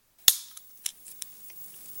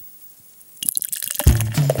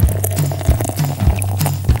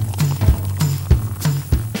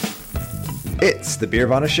It's the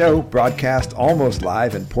Beervana Show, broadcast almost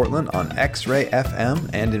live in Portland on X-Ray FM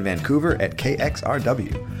and in Vancouver at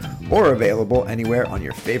KXRW, or available anywhere on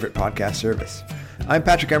your favorite podcast service. I'm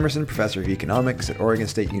Patrick Emerson, professor of economics at Oregon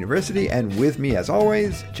State University, and with me, as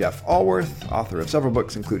always, Jeff Allworth, author of several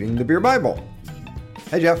books, including The Beer Bible.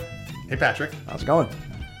 Hey, Jeff. Hey, Patrick. How's it going?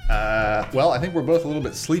 Well, I think we're both a little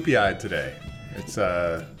bit sleepy-eyed today. It's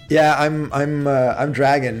Yeah, I'm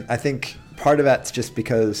dragging. I think part of that's just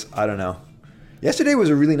because I don't know. Yesterday was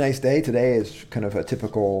a really nice day. Today is kind of a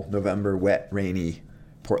typical November wet, rainy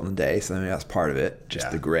Portland day. So maybe that's part of it. Just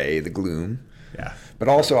the gray, the gloom. Yeah. But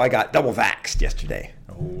also I got double vaxxed yesterday.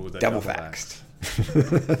 Oh, the double vaxxed.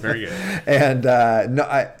 Very good. And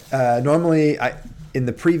normally in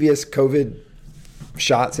the previous COVID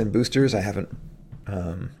shots and boosters, I haven't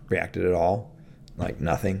reacted at all. Like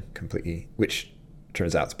nothing completely, which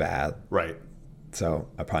turns out it's bad. Right. So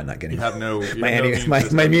I'm probably not getting. You have no. My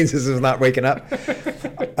immune system is not waking up,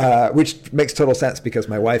 which makes total sense because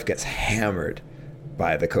my wife gets hammered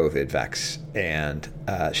by the COVID vax, and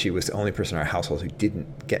she was the only person in our household who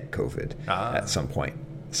didn't get COVID at some point.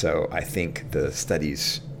 So I think the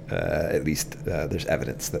studies, at least there's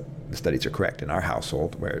evidence that the studies are correct in our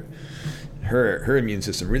household, where her immune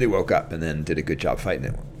system really woke up and then did a good job fighting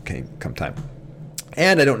it come time.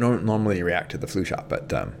 And I don't normally react to the flu shot,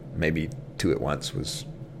 but maybe 2 at once was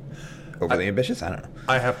overly ambitious. I don't know.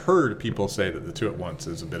 I have heard people say that the 2 at once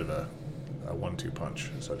is a bit of a 1-2 punch,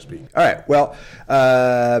 so to speak. All right. Well,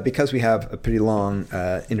 because we have a pretty long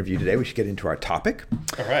interview today, we should get into our topic.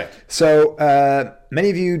 All right. So many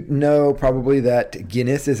of you know probably that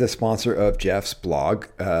Guinness is a sponsor of Jeff's blog,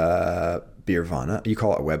 Beervana. You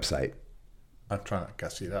call it a website. I'm trying to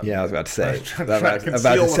guess it up. Yeah, I was about to say. I'm trying to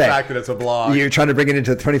conceal the fact that it's a blog. You're trying to bring it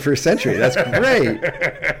into the 21st century. That's great.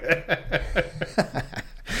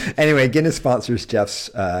 Anyway, Guinness sponsors Jeff's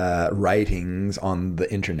writings on the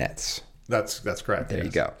internets. That's correct. There you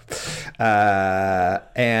go.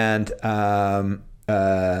 And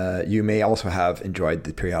you may also have enjoyed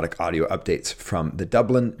the periodic audio updates from the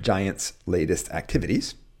Dublin Giants' latest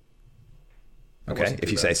activities. Okay,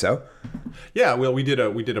 if you say so. Yeah, well, we did a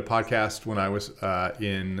podcast when I was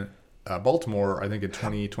in Baltimore, I think in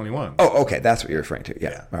 2021. Oh, okay, that's what you're referring to.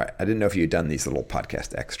 Yeah. All right. I didn't know if you'd done these little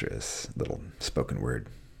podcast extras, little spoken word.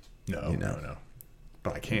 No.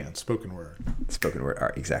 But I can. Spoken word. Spoken word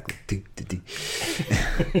art, exactly.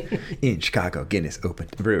 In Chicago, Guinness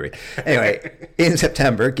opened a brewery. Anyway, in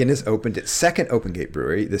September, Guinness opened its second open gate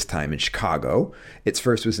brewery, this time in Chicago. Its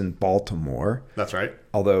first was in Baltimore. That's right.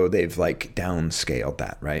 Although they've downscaled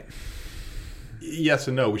that, right? Yes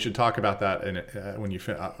and no. We should talk about that, and when you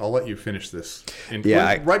I'll let you finish this.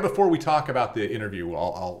 Right before we talk about the interview,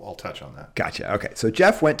 I'll touch on that. Gotcha. Okay, so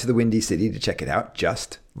Jeff went to the Windy City to check it out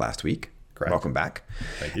just last week. Correct. Welcome back.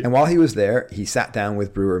 Thank you. And while he was there, he sat down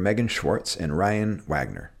with brewer Megan Schwarz and Ryan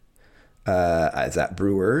Wagner. Is that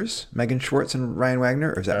brewers Megan Schwarz and Ryan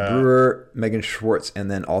Wagner, or is that brewer Megan Schwarz and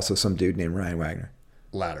then also some dude named Ryan Wagner?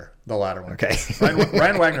 The latter one. Okay.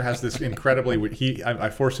 Ryan Wagner has this incredibly. I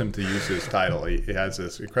forced him to use his title. He has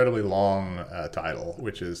this incredibly long title,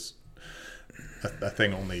 which is a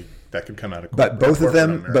thing only that could come out of. But both of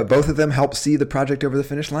them helped see the project over the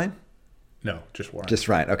finish line. No, just Ryan. Just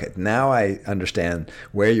Ryan. Okay, now I understand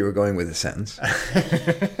where you were going with the sentence.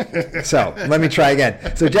 So let me try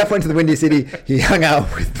again. So Jeff went to the Windy City. He hung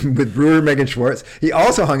out with brewer Megan Schwarz. He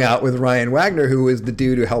also hung out with Ryan Wagner, who was the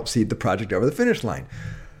dude who helped seed the project over the finish line.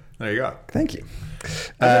 There you go. Thank you.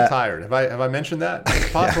 I'm tired. Have I mentioned that?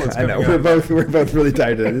 It's possible. I know. We're both really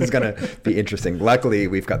tired today. This is going to be interesting. Luckily,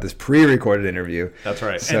 we've got this pre-recorded interview. That's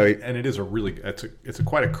right. So and it is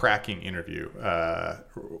quite a cracking interview.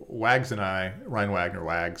 Wags and I, Ryan Wagner,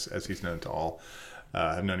 Wags, as he's known to all,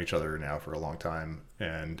 have known each other now for a long time,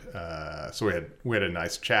 and so we had a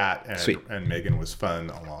nice chat. And, Sweet. And Megan was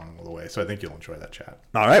fun along the way. So I think you'll enjoy that chat.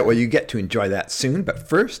 All right. Well, you get to enjoy that soon, but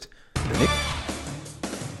first.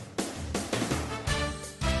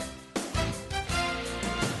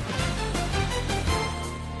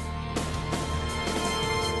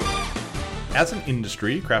 As an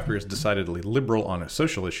industry, craft beer is decidedly liberal on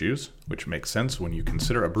social issues, which makes sense when you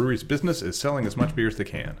consider a brewery's business is selling as much beer as they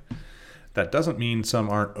can. That doesn't mean some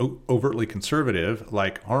aren't overtly conservative,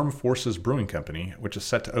 like Armed Forces Brewing Company, which is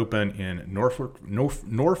set to open in Norfolk,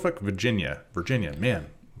 Virginia. Man,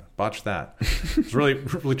 botched that. I was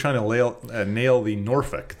really trying to nail the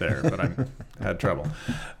Norfolk there, but I had trouble.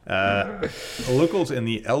 Locals in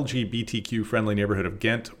the LGBTQ-friendly neighborhood of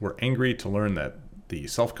Ghent were angry to learn that the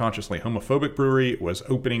self-consciously homophobic brewery was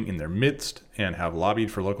opening in their midst and have lobbied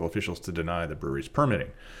for local officials to deny the brewery's permitting.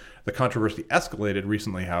 The controversy escalated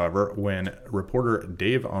recently, however, when reporter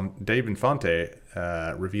Dave Infante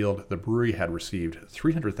revealed the brewery had received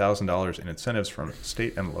 $300,000 in incentives from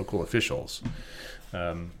state and local officials.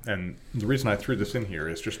 And the reason I threw this in here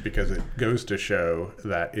is just because it goes to show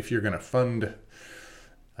that if you're going to fund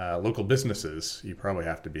local businesses, you probably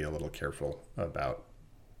have to be a little careful about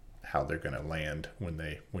how they're going to land when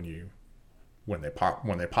they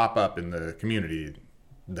pop up in the community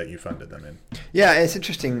that you funded them in. Yeah, it's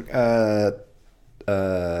interesting. I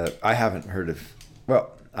haven't heard of.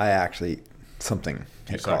 Well, I actually something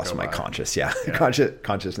had crossed my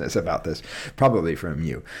consciousness about this, probably from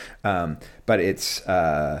you. But it's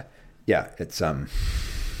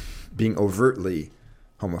being overtly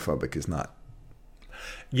homophobic is not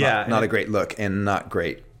a great look, and not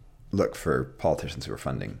great look for politicians who are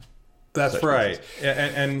funding. That's right.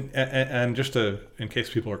 And just in case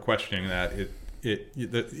people are questioning that,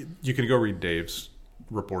 you can go read Dave's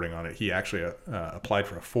reporting on it. He actually applied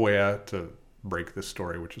for a FOIA to break this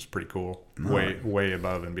story, which is pretty cool. Way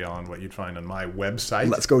above and beyond what you'd find on my website.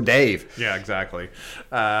 Let's go, Dave. Yeah, exactly.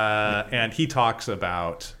 And he talks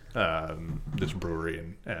about this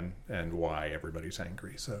brewery and why everybody's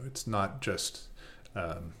angry. So it's not just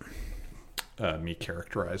me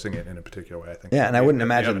characterizing it in a particular way, I think. Yeah, and I wouldn't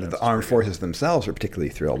imagine that the armed forces themselves are particularly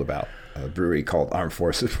thrilled about a brewery called Armed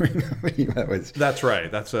Forces Brewing Company. That's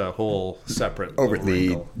right. That's a whole separate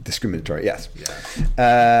overtly discriminatory. Yes.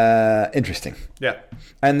 Yeah. Interesting. Yeah.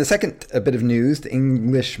 And the second bit of news, the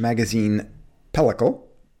English magazine Pellicle,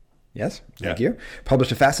 yes, thank you,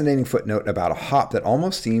 published a fascinating footnote about a hop that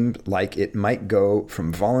almost seemed like it might go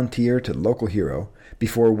from volunteer to local hero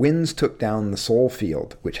before winds took down the sole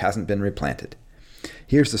field, which hasn't been replanted.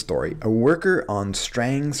 Here's the story. A worker on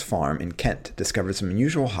Strang's farm in Kent discovered some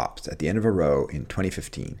unusual hops at the end of a row in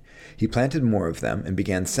 2015. He planted more of them and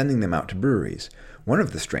began sending them out to breweries. One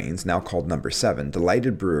of the strains, now called Number 7,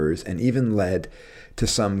 delighted brewers and even led to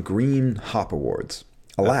some green hop awards.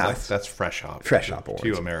 Alas, that's fresh hop. Fresh hop awards. To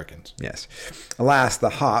you Americans. Yes. Alas, the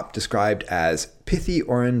hop, described as pithy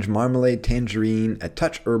orange, marmalade, tangerine, a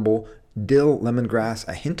touch herbal, dill, lemongrass,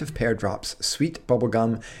 a hint of pear drops, sweet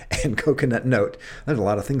bubblegum, and coconut note. There's a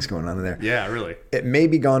lot of things going on in there. Yeah, really. It may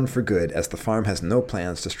be gone for good, as the farm has no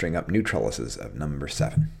plans to string up new trellises of Number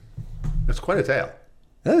 7. It's quite a tale.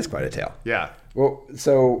 That is quite a tale. Yeah. Well,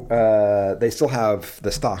 so they still have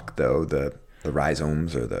the stock, though, the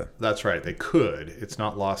rhizomes or the... That's right. They could. It's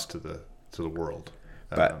not lost to the world.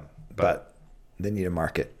 But they need a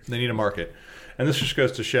market. They need a market. And this just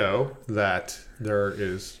goes to show that there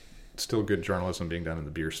is still good journalism being done in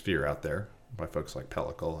the beer sphere out there by folks like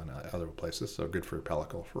Pellicle and other places. So good for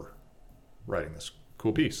Pellicle for writing this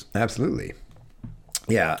cool piece. Absolutely.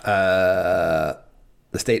 Yeah.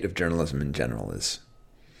 The state of journalism in general is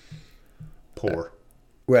poor.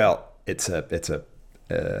 Well, it's a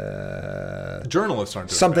journalists aren't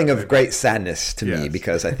doing something bad. of great sadness to me, Yes.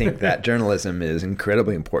 because I think that journalism is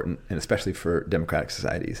incredibly important, and especially for democratic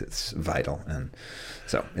societies, it's vital. And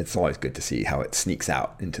so it's always good to see how it sneaks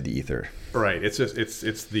out into the ether. Right. It's just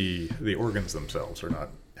it's the organs themselves are not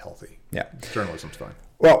healthy. Yeah. Journalism's fine.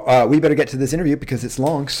 Well, we better get to this interview because it's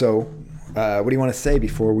long. So what do you want to say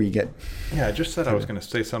before we get... Yeah, I just said I was going to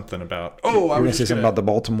say something about... I was going to say something about the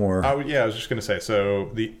Baltimore... I was just going to say,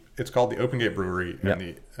 so it's called the Open Gate Brewery,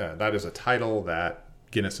 and that is a title that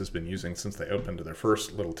Guinness has been using since they opened their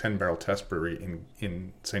first little 10-barrel test brewery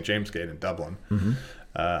in St. James Gate in Dublin. Mm-hmm.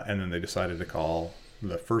 And then they decided to call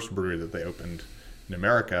the first brewery that they opened in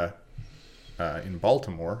America in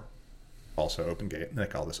Baltimore also Open Gate, and they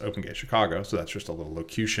call this Open Gate Chicago. So that's just a little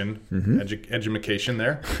locution, edumacation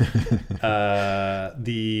there.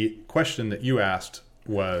 The question that you asked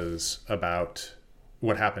was about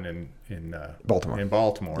what happened in Baltimore. In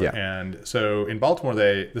Baltimore, yeah. And so in Baltimore,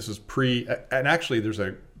 this is and actually there's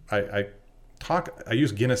I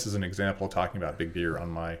use Guinness as an example of talking about big beer on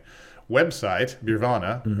my website,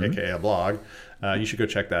 Beervana, aka a blog. You should go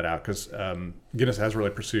check that out, because Guinness has really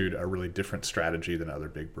pursued a really different strategy than other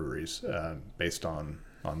big breweries, based on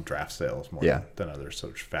draft sales more than others. So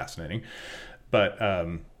it's fascinating. But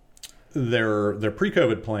their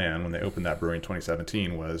pre-COVID plan when they opened that brewery in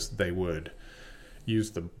 2017 was they would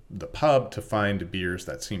use the pub to find beers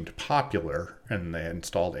that seemed popular, and they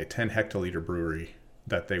installed a 10 hectoliter brewery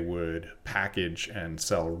that they would package and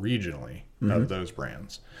sell regionally of those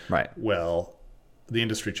brands. Right. Well, the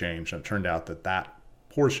industry changed, and it turned out that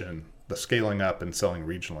portion, the scaling up and selling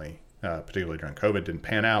regionally, particularly during COVID, didn't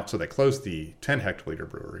pan out. So they closed the 10 hectoliter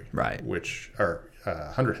brewery, right? 100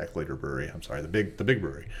 hectoliter brewery. I'm sorry, the big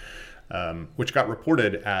brewery, which got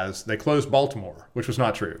reported as they closed Baltimore, which was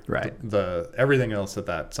not true. Right. Everything else at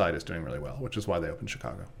that site is doing really well, which is why they opened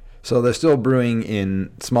Chicago. So they're still brewing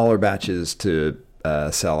in smaller batches to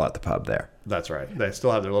sell at the pub there. That's right. They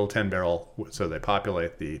still have their little 10-barrel, so they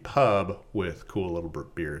populate the pub with cool little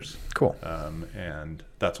beers. Cool. And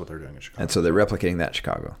that's what they're doing in Chicago. And so they're replicating that in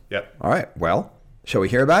Chicago. Yep. All right. Well, shall we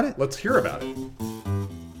hear about it? Let's hear about it.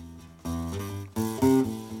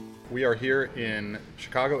 We are here in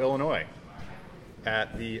Chicago, Illinois,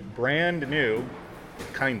 at the brand new,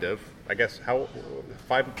 kind of, I guess, how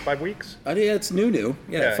 5 weeks? Yeah, it's new.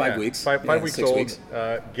 Yeah, 5 weeks. Five weeks 6 old. weeks.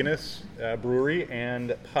 Guinness Brewery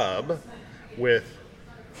and Pub with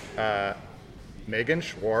Megan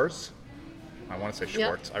Schwarz. I want to say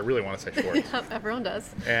Schwartz. Yep. I really want to say Schwartz. Yep, everyone does.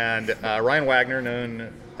 And Ryan Wagner,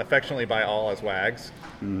 known affectionately by all as Wags.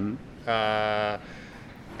 Mm-hmm.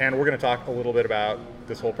 And we're going to talk a little bit about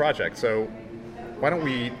this whole project. So why don't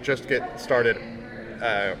we just get started?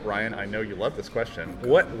 Ryan, I know you love this question.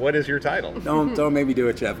 What is your title? Don't make me do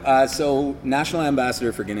it, Jeff. So, National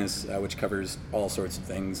Ambassador for Guinness, which covers all sorts of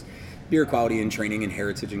things, beer quality and training and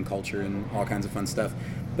heritage and culture and all kinds of fun stuff.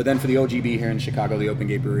 But then for the OGB here in Chicago, the Open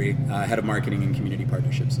Gate Brewery, head of marketing and community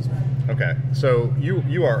partnerships as well. Okay, so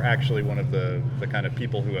you are actually one of the kind of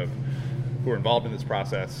people who are involved in this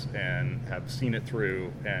process and have seen it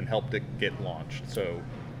through and helped it get launched. So.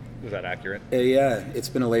 Is that accurate? Yeah, it's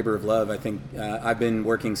been a labor of love. I think I've been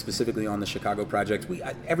working specifically on the Chicago project.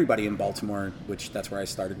 Everybody in Baltimore, which that's where I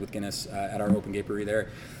started with Guinness at our Open Gate Brewery there,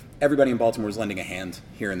 everybody in Baltimore is lending a hand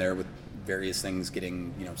here and there with various things,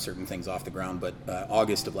 getting certain things off the ground. But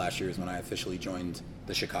August of last year is when I officially joined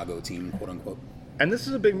the Chicago team, quote unquote. And this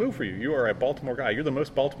is a big move for you. You are a Baltimore guy. You're the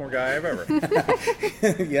most Baltimore guy I've ever.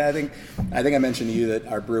 Yeah, I think I mentioned to you that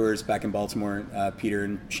our brewers back in Baltimore, Peter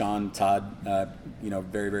and Sean, Todd,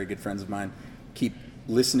 very, very good friends of mine, keep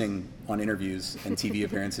listening on interviews and TV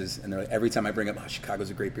appearances, and they're like, every time I bring up, Chicago's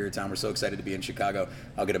a great beer town, we're so excited to be in Chicago,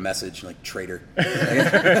 I'll get a message like traitor.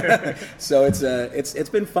 So it's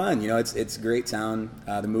been fun. It's a great town.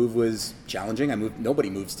 The move was challenging. Nobody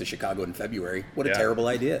moves to Chicago in February. What a terrible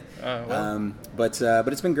idea. Well. But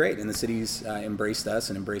it's been great, and the city's embraced us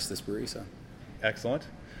and embraced this brewery. So excellent.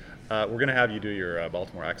 We're going to have you do your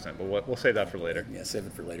Baltimore accent, but we'll save that for later. Yeah, save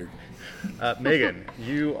it for later. Megan,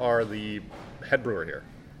 you are the head brewer here.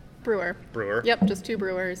 Brewer. Yep, just two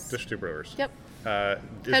brewers. Just two brewers. Yep. Head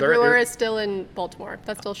brewer is still in Baltimore.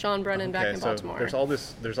 That's still Sean Brennan back in Baltimore. There's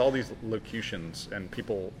all these locutions, and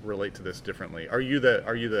people relate to this differently. Are you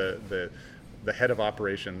the head of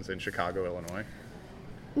operations in Chicago, Illinois?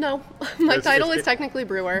 No, my title is technically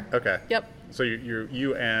brewer. Okay. Yep. So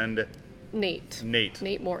you and Nate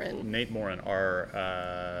Morin. Nate Morin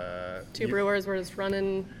are two brewers. We're just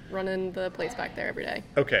running the place back there every day.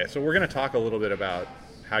 Okay, so we're going to talk a little bit about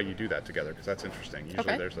how you do that together, because that's interesting.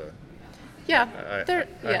 Usually there's a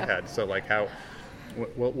head. So like how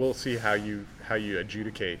we'll see how you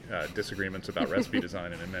adjudicate disagreements about recipe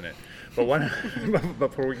design in a minute. But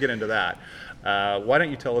before we get into that, why don't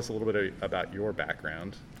you tell us a little bit about your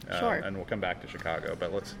background? Sure. And we'll come back to Chicago,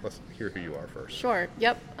 but let's hear who you are first. Sure.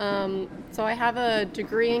 Yep. So I have a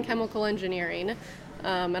degree in chemical engineering,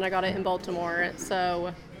 and I got it in Baltimore.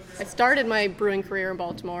 So I started my brewing career in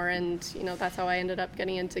Baltimore, and that's how I ended up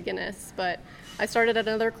getting into Guinness. But I started at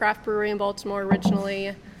another craft brewery in Baltimore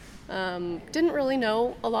originally. Didn't really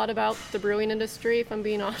know a lot about the brewing industry, if I'm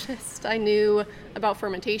being honest. I knew about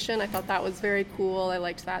fermentation. I thought that was very cool. I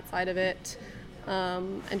liked that side of it.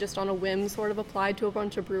 And just on a whim sort of applied to a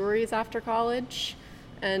bunch of breweries after college,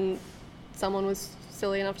 and someone was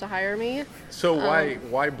silly enough to hire me. So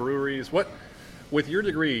why breweries? With your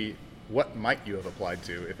degree, what might you have applied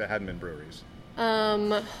to if it hadn't been breweries?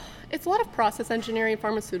 It's a lot of process engineering.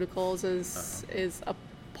 Pharmaceuticals is a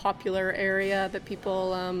popular area that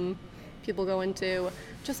people go into.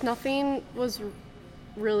 Just nothing was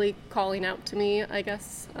really calling out to me, I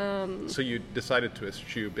guess. So you decided to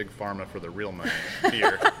eschew Big Pharma for the real money,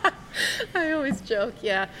 beer. I always joke,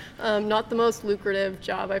 yeah. Not the most lucrative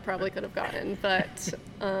job I probably could have gotten, but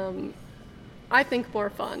I think more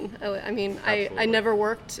fun. I never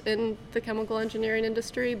worked in the chemical engineering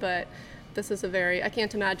industry, but this is I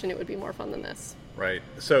can't imagine it would be more fun than this. Right.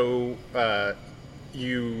 So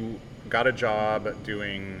you got a job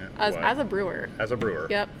doing as a brewer. As a brewer.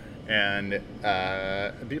 Yep. And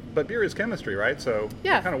but beer is chemistry, right? So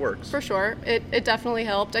yeah, it kind of works. For sure. It definitely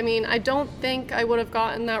helped. I mean, I don't think I would have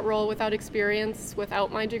gotten that role without experience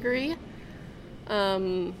without my degree.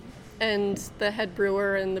 And the head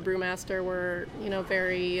brewer and the brewmaster were,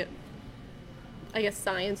 very, I guess,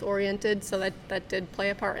 science-oriented, so that did play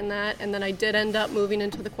a part in that. And then I did end up moving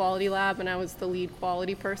into the quality lab, and I was the lead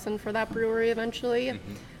quality person for that brewery eventually.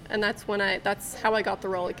 Mm-hmm. And that's how I got the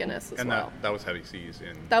role at Guinness as well. And that was Heavy Seas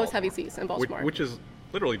in Baltimore. Was Heavy Seas in Baltimore. Which is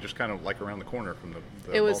literally just kind of like around the corner from the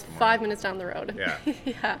It was Baltimore. 5 minutes down the road. Yeah.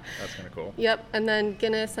 Yeah. That's kind of cool. Yep. And then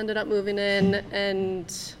Guinness ended up moving in,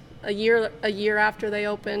 and a year after they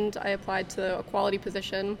opened, I applied to a quality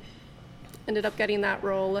position. Ended up getting that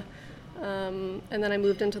role, and then I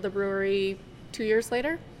moved into the brewery 2 years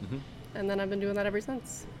later, and then I've been doing that ever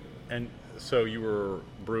since. And so you were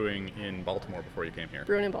brewing in Baltimore before you came here.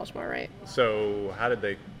 Brewing in Baltimore, right? So how did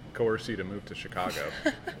they coerce you to move to Chicago?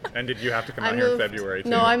 And did you have to come out here in February too?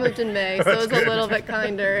 No, I moved in May, so it was a little bit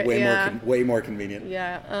kinder. Way more convenient.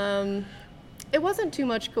 Yeah. It wasn't too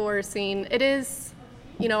much coercing. It is,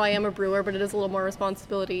 I am a brewer, but it is a little more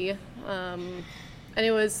responsibility. And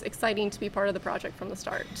it was exciting to be part of the project from the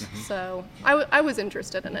start. So I was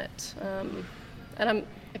interested in it. And I'm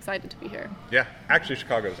excited to be here. Yeah, actually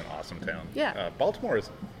Chicago is an awesome town. Yeah. Baltimore is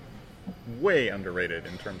way underrated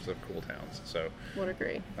in terms of cool towns. So Would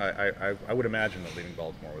agree. I would imagine that leaving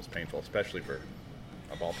Baltimore was painful, especially for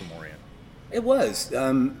a Baltimorean. It was,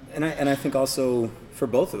 and I think also for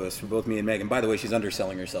both of us, for both me and Megan. By the way, she's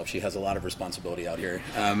underselling herself. She has a lot of responsibility out here.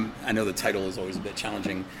 I know the title is always a bit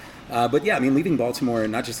challenging, but yeah, I mean, leaving Baltimore,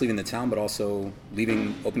 not just leaving the town, but also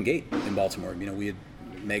leaving Open Gate in Baltimore.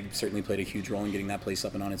 Meg certainly played a huge role in getting that place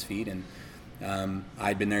up and on its feet, and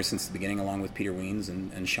I'd been there since the beginning, along with Peter Weens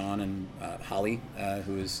and Sean and Holly,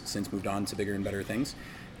 who has since moved on to bigger and better things.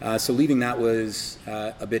 So leaving that was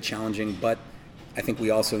a bit challenging, but I think we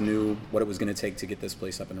also knew what it was going to take to get this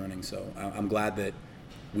place up and running. So I'm glad that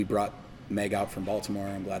we brought Meg out from Baltimore.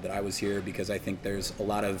 I'm glad that I was here, because I think there's a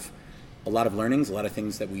lot of learnings, a lot of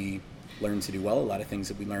things that we learned to do well, a lot of things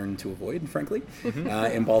that we learned to avoid, frankly,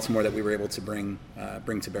 in Baltimore that we were able to bring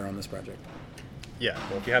to bear on this project. Yeah,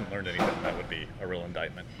 well, if you hadn't learned anything, that would be a real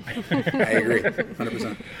indictment. I agree,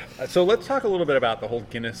 100%. So let's talk a little bit about the whole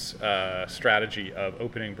Guinness strategy of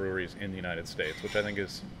opening breweries in the United States, which I think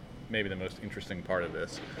is maybe the most interesting part of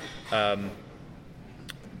this. The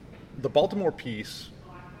Baltimore piece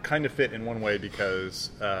kind of fit in one way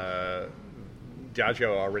because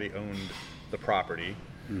Diageo already owned the property.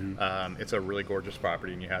 It's a really gorgeous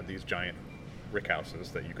property, and you had these giant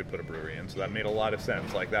rickhouses that you could put a brewery in, so that made a lot of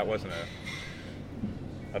sense. Like, that wasn't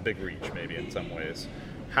a big reach, maybe, in some ways.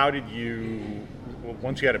 How did you,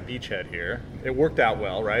 once you had a beachhead here, it worked out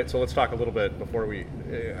well, right? So let's talk a little bit before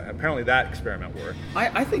apparently that experiment worked.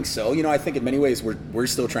 I think so. I think in many ways we're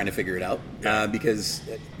still trying to figure it out, because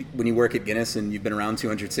when you work at Guinness and you've been around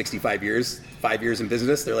 265 years, 5 years in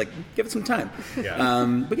business, they're like, give it some time.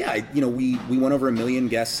 Yeah. But yeah, we went over 1 million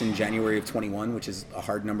guests in January of 21, which is a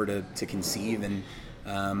hard number to conceive, and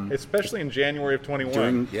especially in January of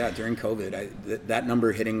 21. During COVID. That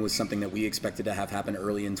number hitting was something that we expected to have happen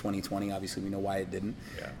early in 2020. Obviously, we know why it didn't.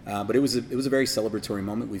 Yeah. But it was a very celebratory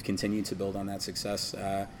moment. We've continued to build on that success.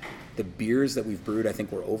 The beers that we've brewed, I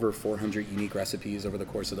think, were over 400 unique recipes over the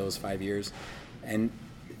course of those 5 years. And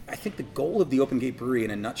I think the goal of the Open Gate Brewery,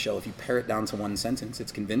 in a nutshell, if you pare it down to one sentence,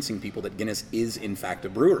 it's convincing people that Guinness is, in fact, a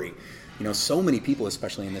brewery. So many people,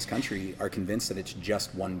 especially in this country, are convinced that it's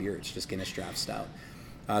just one beer. It's just Guinness Draft Stout.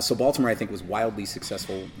 So Baltimore, I think, was wildly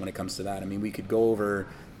successful when it comes to that. I mean, we could go over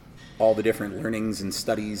all the different learnings and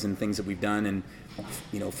studies and things that we've done, and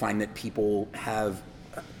find that people have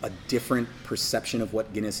a different perception of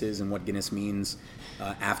what Guinness is and what Guinness means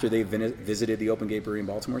after they've visited the Open Gate Brewery in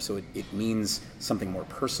Baltimore. So it means something more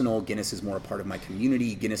personal. Guinness is more a part of my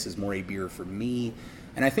community. Guinness is more a beer for me.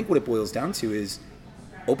 And I think what it boils down to is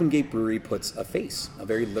Open Gate Brewery puts a face, a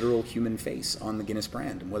very literal human face, on the Guinness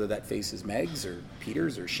brand. And whether that face is Meg's or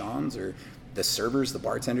Peter's or Sean's or the servers, the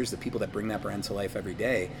bartenders, the people that bring that brand to life every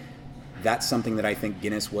day, that's something that I think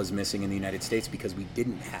Guinness was missing in the United States, because we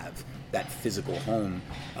didn't have that physical home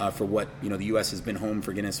for what, the U.S. has been home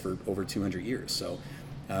for Guinness for over 200 years. So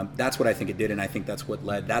that's what I think it did, and I think that's what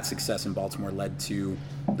that success in Baltimore led to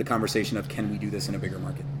the conversation of, can we do this in a bigger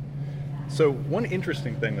market? So one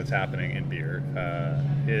interesting thing that's happening in beer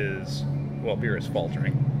is beer is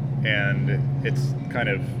faltering, and it's kind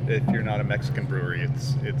of, if you're not a Mexican brewery,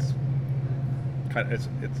 it's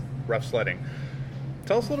rough sledding.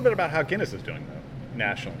 Tell us a little bit about how Guinness is doing, though,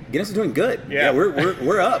 nationally. Guinness is doing good. Yeah,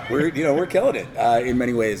 we're up. We're killing it in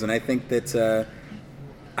many ways, and I think that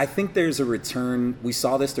I think there's a return. We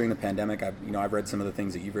saw this during the pandemic. I've read some of the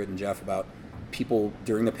things that you've written, Jeff, about people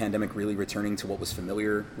during the pandemic really returning to what was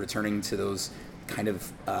familiar, returning to those kind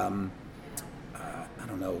of, I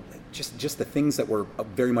don't know, just the things that were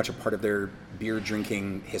very much a part of their beer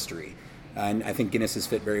drinking history. And I think Guinness has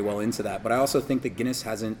fit very well into that. But I also think that Guinness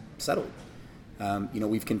hasn't settled.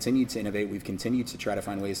 We've continued to innovate. We've continued to try to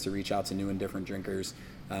find ways to reach out to new and different drinkers.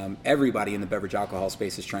 Everybody in the beverage alcohol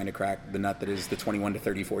space is trying to crack the nut that is the 21 to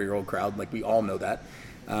 34-year-old crowd. Like, we all know that.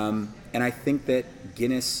 And I think that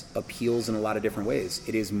Guinness appeals in a lot of different ways.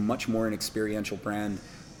 It is much more an experiential brand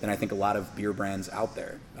than I think a lot of beer brands out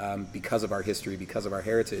there, because of our history, because of our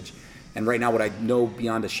heritage. And right now, what I know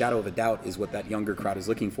beyond a shadow of a doubt is what that younger crowd is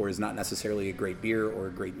looking for is not necessarily a great beer or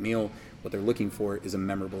a great meal. What they're looking for is a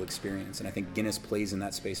memorable experience. And I think Guinness plays in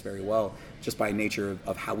that space very well, just by nature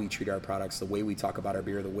of how we treat our products, the way we talk about our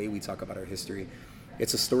beer, the way we talk about our history.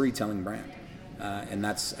 It's a storytelling brand. And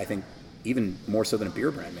that's, I think, even more so than a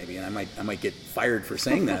beer brand maybe. And I might get fired for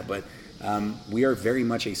saying that, but we are very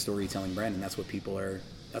much a storytelling brand, and that's what people are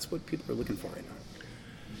looking for right now.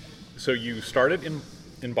 So you started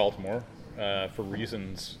in Baltimore for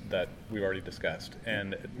reasons that we've already discussed,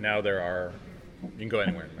 and now you can go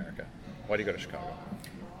anywhere in America. Why do you go to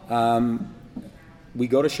Chicago? We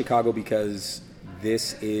go to Chicago because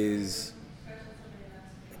this is,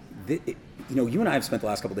 you and I have spent the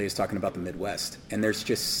last couple of days talking about the Midwest, and there's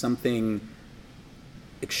just something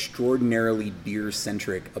extraordinarily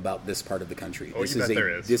beer-centric about this part of the country. Oh, there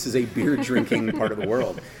is. This is a beer-drinking part of the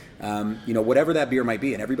world. Whatever that beer might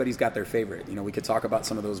be, and everybody's got their favorite. We could talk about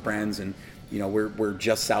some of those brands, and we're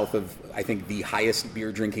just south of, I think, the highest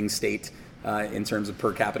beer-drinking state in terms of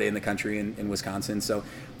per capita in the country in Wisconsin. So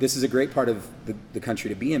this is a great part of the country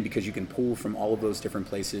to be in because you can pull from all of those different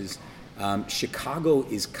places. Chicago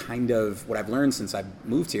is kind of, what I've learned since I've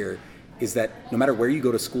moved here, is that no matter where you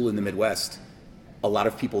go to school in the Midwest, a lot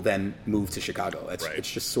of people then move to Chicago.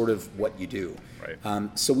 It's just sort of what you do. Right.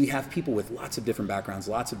 So we have people with lots of different backgrounds,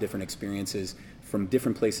 lots of different experiences from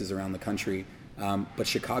different places around the country. But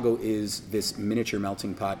Chicago is this miniature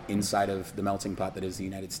melting pot inside of the melting pot that is the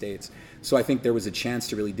United States. So I think there was a chance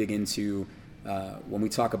to really dig into, when we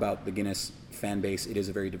talk about the Guinness fan base, it is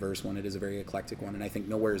a very diverse one. It is a very eclectic one. And I think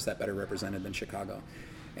nowhere is that better represented than Chicago.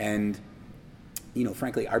 And,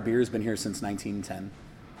 frankly, our beer has been here since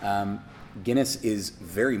 1910. Guinness is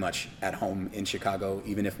very much at home in Chicago,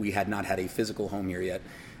 even if we had not had a physical home here yet.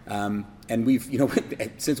 And we've,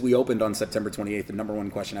 since we opened on September 28th, the number one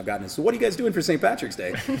question I've gotten is, so what are you guys doing for St. Patrick's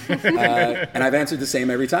Day? And I've answered the same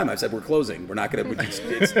every time. I've said, we're closing. We're not going to,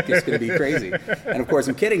 it's going to be crazy. And of course,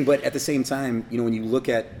 I'm kidding. But at the same time, when you look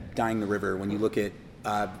at Dyeing the River, when you look at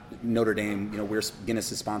Notre Dame, we're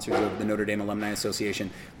Guinness is sponsors of the Notre Dame Alumni Association.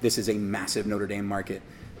 This is a massive Notre Dame market.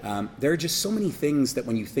 There are just so many things that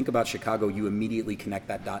when you think about Chicago, you immediately connect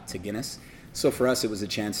that dot to Guinness. So for us, it was a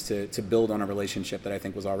chance to build on a relationship that I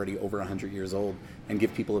think was already over 100 years old and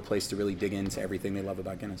give people a place to really dig into everything they love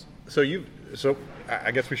about Guinness. So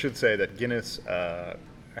I guess we should say that Guinness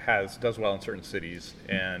does well in certain cities,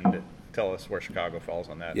 and tell us where Chicago falls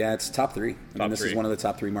on that. Yeah, it's top three. This is one of the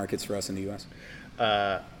top 3 markets for us in the U.S.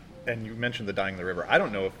 And you mentioned the Dyeing the River. I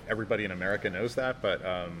don't know if everybody in America knows that, but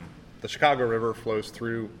the Chicago River flows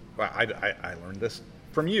through. I learned this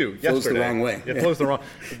from you yesterday. Flows the wrong way. It flows the wrong.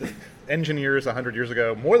 Engineers 100 years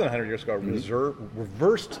ago, more than 100 years ago,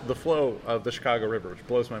 reversed the flow of the Chicago River, which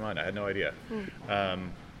blows my mind. I had no idea.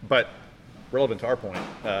 But relevant to our point,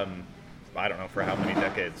 I don't know for how many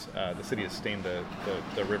decades, the city has stained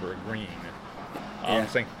the river green on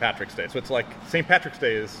St. Patrick's Day. So it's like St. Patrick's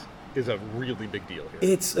Day is a really big deal here.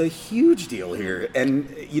 It's a huge deal here.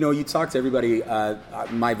 And, you talk to everybody.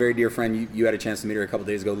 My very dear friend, you had a chance to meet her a couple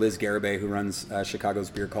days ago, Liz Garibay, who runs Chicago's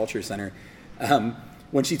Beer Culture Center.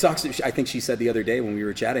 When she talks, I think she said the other day when we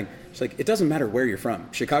were chatting, she's like, it doesn't matter where you're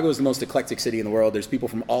from. Chicago is the most eclectic city in the world. There's people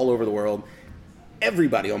from all over the world.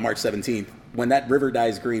 Everybody on March 17th, when that river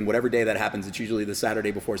dyes green, whatever day that happens, it's usually the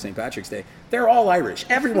Saturday before St. Patrick's Day, they're all Irish.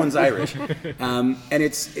 Everyone's Irish. And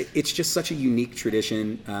it's just such a unique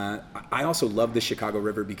tradition. I also love the Chicago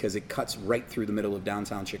River because it cuts right through the middle of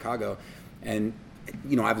downtown Chicago. And,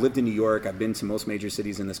 I've lived in New York. I've been to most major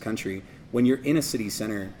cities in this country. When you're in a city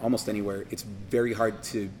center, almost anywhere, it's very hard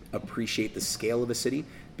to appreciate the scale of a city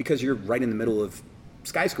because you're right in the middle of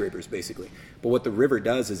skyscrapers, basically. But what the river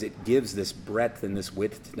does is it gives this breadth and this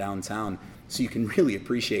width to downtown, so you can really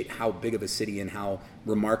appreciate how big of a city and how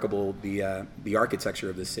remarkable the architecture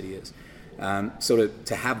of this city is. So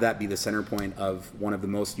to have that be the center point of one of the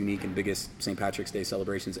most unique and biggest St. Patrick's Day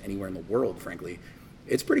celebrations anywhere in the world, frankly,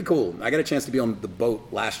 it's pretty cool. I got a chance to be on the boat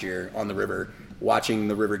last year on the river, watching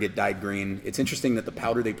the river get dyed green. It's interesting that the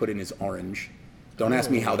powder they put in is orange. Don't ask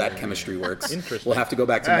me how that chemistry works. Interesting. We'll have to go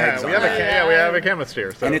back to Meg's on that. We have a chemist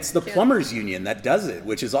here. So. And it's the Plumbers Union that does it,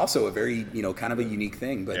 which is also a very, kind of a unique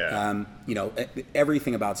thing. But,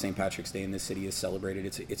 everything about St. Patrick's Day in this city is celebrated.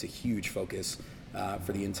 It's a huge focus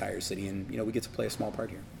for the entire city. And, we get to play a small part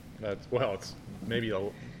here. It's maybe a...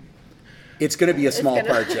 It's going to be a small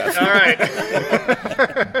part, Jeff. All right.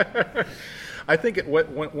 I think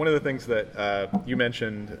one of the things that you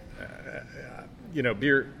mentioned,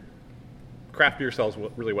 craft beer sells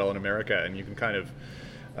really well in America, and you can kind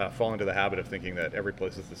of fall into the habit of thinking that every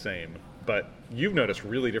place is the same. But you've noticed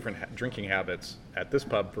really different drinking habits at this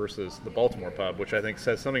pub versus the Baltimore pub, which I think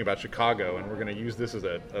says something about Chicago, and we're going to use this as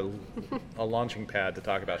a launching pad to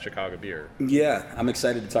talk about Chicago beer. Yeah, I'm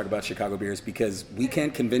excited to talk about Chicago beers because we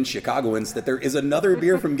can't convince Chicagoans that there is another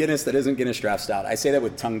beer from Guinness that isn't Guinness Draft Stout. I say that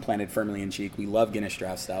with tongue planted firmly in cheek. We love Guinness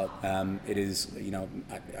Draft Stout. It is,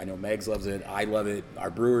 I know Megs loves it. I love it.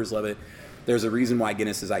 Our brewers love it. There's a reason why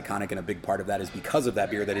Guinness is iconic, and a big part of that is because of that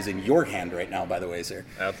beer that is in your hand right now, by the way, sir.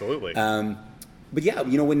 Absolutely. But yeah,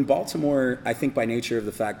 in Baltimore, I think by nature of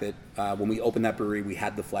the fact that when we opened that brewery, we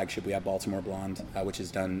had the flagship, we had Baltimore Blonde, which has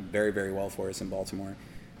done very, very well for us in Baltimore.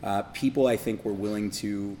 People, I think, were willing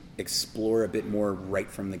to explore a bit more right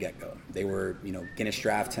from the get-go. They were, Guinness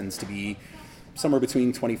Draft tends to be somewhere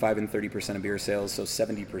between 25 and 30% of beer sales, so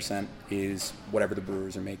 70% is whatever the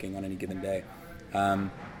brewers are making on any given day.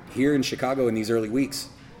 Here in Chicago in these early weeks,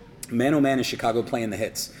 man, oh man, is Chicago playing the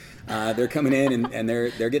hits. They're coming in and they're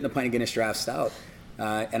getting a pint of Guinness Draft Stout.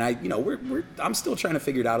 And I'm still trying to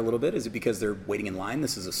figure it out a little bit. Is it because they're waiting in line?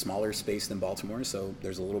 This is a smaller space than Baltimore, so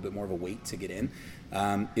there's a little bit more of a wait to get in.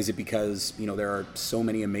 Is it because, there are so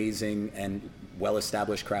many amazing and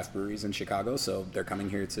well-established craft breweries in Chicago, so they're coming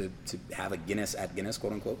here to have a Guinness at Guinness,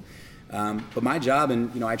 quote unquote. But my job,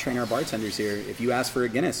 and I train our bartenders here, if you ask for a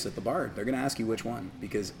Guinness at the bar, they're going to ask you which one,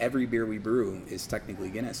 because every beer we brew is technically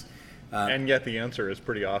Guinness. And yet the answer is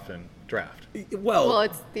pretty often draft. Well,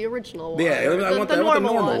 it's the original one. Yeah, I want the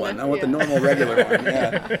normal one. I want the normal, regular one.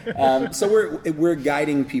 Yeah. So we're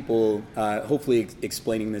guiding people, hopefully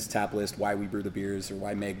explaining this tap list, why we brew the beers, or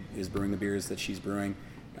why Meg is brewing the beers that she's brewing.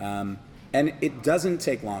 And it doesn't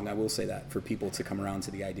take long, I will say that, for people to come around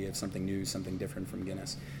to the idea of something new, something different from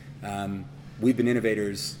Guinness. We've been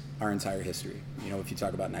innovators our entire history. If you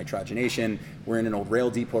talk about nitrogenation, we're in an old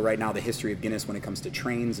rail depot right now. The history of Guinness when it comes to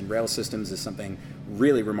trains and rail systems is something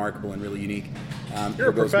really remarkable and really unique. You're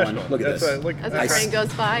a professional. Look at this. As the train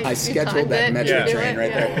goes by, I scheduled that metro train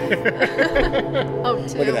right there. Oh,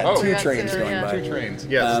 two. Look at that. Oh, Two trains going by. Two trains.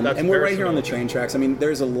 Yes, that's and we're right very here on the similar. train tracks. I mean,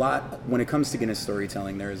 there's a lot, when it comes to Guinness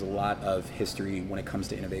storytelling, there is a lot of history when it comes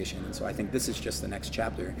to innovation. And so I think this is just the next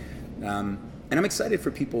chapter. And I'm excited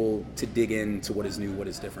for people to dig into what is new, what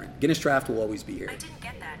is different. Guinness Draft will always be here. I didn't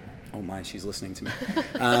get that. Oh my, she's listening to me.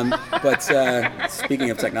 But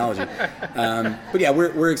speaking of technology, but yeah,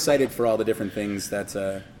 we're excited for all the different things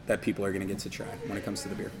that people are going to get to try when it comes to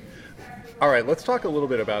the beer. All right, let's talk a little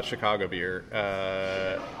bit about Chicago beer,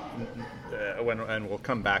 and we'll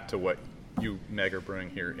come back to what you, Meg, are brewing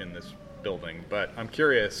here in this building. But I'm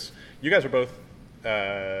curious, you guys are both,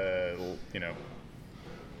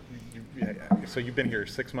 so you've been here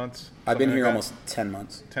 6 months? I've been something here like almost 10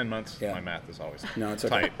 months. 10 months? Yeah. My math is always No, it's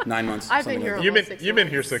okay. tight. 9 months. I've been something here like almost 6 You've been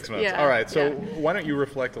here months. 6 months. Yeah, All right, so yeah. why don't you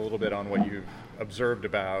reflect a little bit on what you observed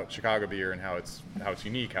about Chicago beer and how it's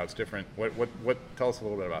unique, how it's different. What tell us a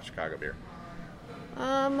little bit about Chicago beer.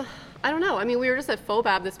 I don't know. I mean, we were just at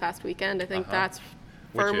FOBAB this past weekend. I think that's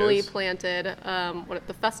Which firmly is? planted.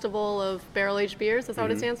 The Festival of Barrel-Aged Beers, is that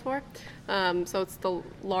what it stands for? So it's the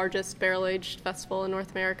largest barrel-aged festival in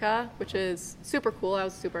North America, which is super cool. I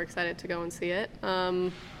was super excited to go and see it.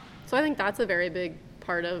 So I think that's a very big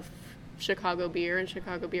part of Chicago beer and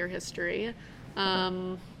Chicago beer history.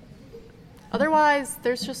 Otherwise,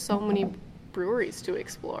 there's just so many breweries to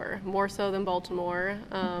explore, more so than Baltimore.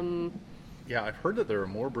 Yeah, I've heard that there are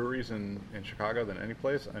more breweries in Chicago than any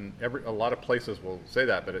place, and a lot of places will say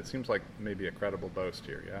that, but it seems like maybe a credible boast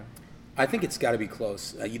here, yeah? I think it's got to be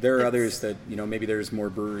close. There are others that, maybe there's more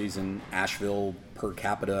breweries in Asheville per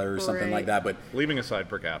capita or something like that, but Leaving aside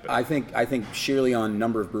per capita. I think sheerly on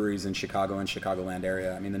number of breweries in Chicago and Chicagoland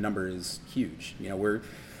area, I mean, the number is huge.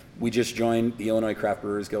 We just joined the Illinois Craft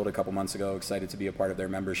Brewers Guild a couple months ago, excited to be a part of their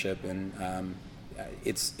membership, and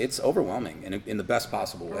it's overwhelming in the best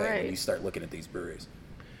possible way when you start looking at these breweries.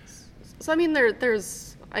 So I mean,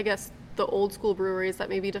 there's I guess the old school breweries that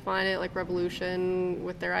maybe define it, like Revolution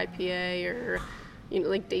with their IPA, or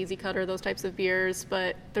like Daisy Cutter, those types of beers.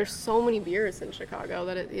 But there's so many beers in Chicago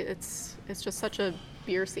that it's just such a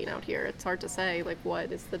beer scene out here. It's hard to say like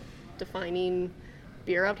what is the defining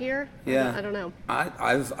beer out here. Yeah, I don't know.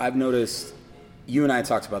 I've noticed. You and I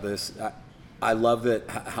talked about this. I love that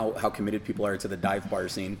how committed people are to the dive bar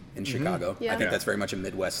scene in Chicago. Yeah. I think that's very much a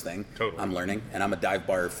Midwest thing. Totally. I'm learning, and I'm a dive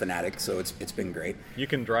bar fanatic, so it's been great. You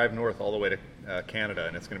can drive north all the way to Canada,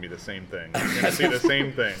 and it's going to be the same thing. You're going to see the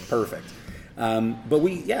same thing. Perfect.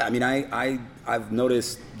 I've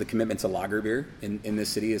noticed the commitment to lager beer in this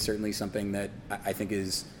city is certainly something that I think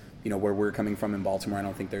is where we're coming from in Baltimore, I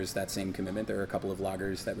don't think there's that same commitment. There are a couple of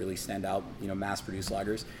lagers that really stand out, mass-produced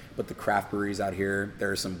lagers. But the craft breweries out here,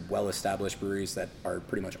 there are some well-established breweries that are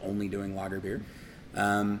pretty much only doing lager beer.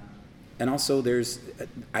 And also there's,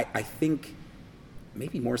 I think,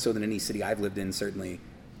 maybe more so than any city I've lived in, certainly,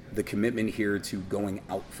 the commitment here to going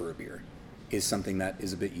out for a beer is something that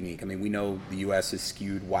is a bit unique. I mean, we know the U.S. is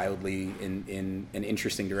skewed wildly in an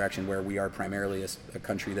interesting direction where we are primarily a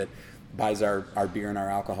country that buys our beer and our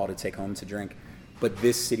alcohol to take home to drink. But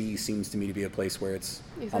this city seems to me to be a place where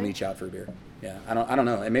I'll meet you out for a beer. Yeah, I don't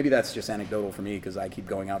know. And maybe that's just anecdotal for me because I keep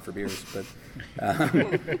going out for beers. But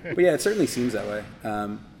yeah, it certainly seems that way.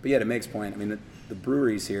 But yeah, to Meg's point, I mean, the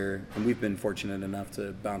breweries here, and we've been fortunate enough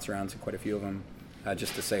to bounce around to quite a few of them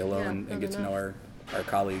just to say hello and get to know our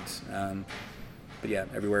colleagues. But yeah,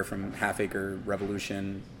 everywhere from Half Acre,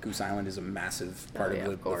 Revolution, Goose Island is a massive part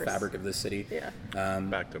of the fabric of this city. Yeah.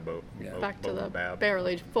 Back to boat. Yeah. Back to the Bab. barrel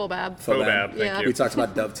aged full bab. Thank you. We talked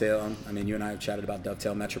about Dovetail. I mean, you and I have chatted about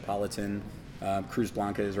Dovetail, Metropolitan. Cruz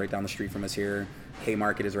Blanca is right down the street from us here.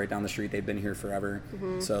 Haymarket is right down the street. They've been here forever.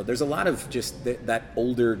 Mm-hmm. So there's a lot of just that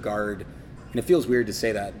older guard. And it feels weird to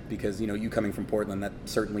say that because, you coming from Portland, that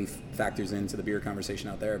certainly factors into the beer conversation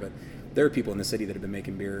out there. But there are people in the city that have been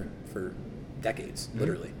making beer for decades,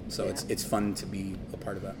 literally. So it's fun to be a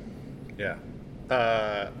part of that.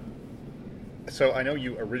 Yeah. So I know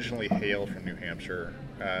you originally hailed from New Hampshire.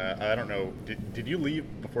 I don't know, did you leave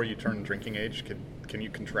before you turned drinking age? Can you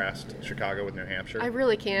contrast Chicago with New Hampshire? I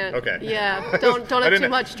really can't. Okay. Yeah, don't have too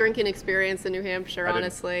much drinking experience in New Hampshire,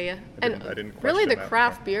 honestly. I didn't really the that.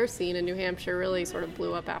 craft beer scene in New Hampshire really sort of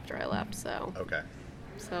blew up after I left. So. Okay.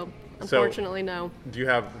 So unfortunately, no. Do you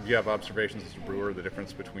have observations as a brewer, the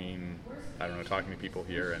difference between, I don't know, talking to people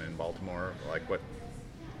here and in Baltimore, like what?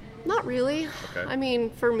 Not really. Okay. I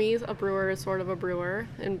mean, for me, a brewer is sort of a brewer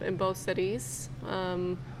in both cities.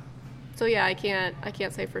 So yeah, I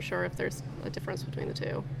can't say for sure if there's a difference between the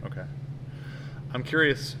two. Okay. I'm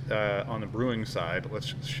curious on the brewing side.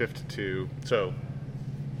 Let's shift to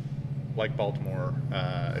like Baltimore.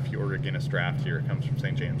 If you order a Guinness draft here, it comes from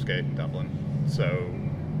St. James Gate in Dublin. So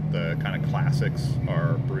the kind of classics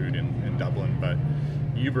are brewed in Dublin, but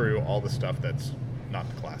you brew all the stuff that's not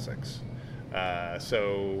the classics.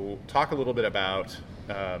 So talk a little bit about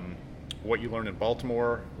what you learned in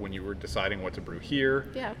Baltimore when you were deciding what to brew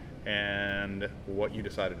here. Yeah. And what you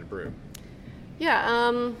decided to brew.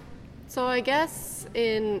 Yeah. So I guess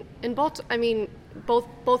in Baltimore, I mean,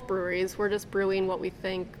 both breweries, we're just brewing what we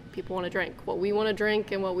think people want to drink, what we want to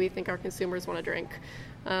drink, and what we think our consumers want to drink.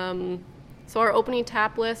 So our opening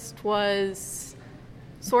tap list was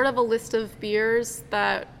sort of a list of beers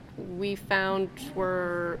that we found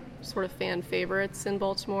were sort of fan favorites in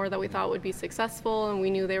Baltimore that we thought would be successful, and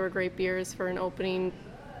we knew they were great beers for an opening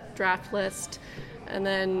draft list. And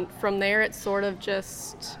then from there, it's sort of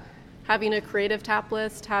just having a creative tap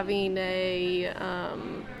list, having a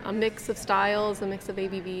mix of styles, a mix of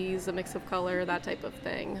ABVs, a mix of color, that type of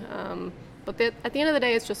thing. But at the end of the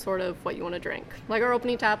day, it's just sort of what you want to drink. Like our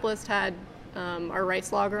opening tap list had our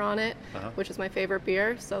rice lager on it, which is my favorite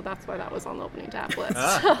beer, so that's why that was on the opening tap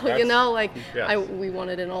list. We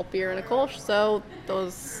wanted an alt beer and a Kolsch, so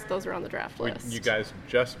those are on the draft list. You guys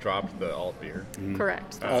just dropped the alt beer.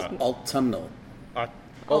 Correct. Autumnal.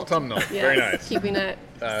 Autumnal. Yes, very nice. Keeping it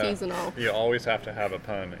seasonal. You always have to have a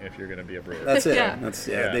pun if you're going to be a brewer. That's it. Yeah.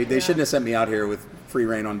 They shouldn't have sent me out here with free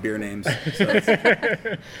reign on beer names. So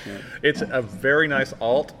It's a very nice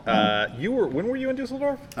alt. When were you in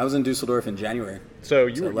Dusseldorf? I was in Dusseldorf in January. So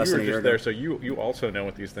you were less than a year just there. ago. So you also know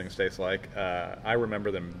what these things taste like. I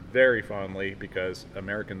remember them very fondly because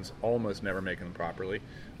Americans almost never make them properly,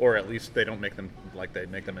 or at least they don't make them like they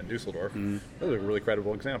make them in Dusseldorf. Mm-hmm. Those are a really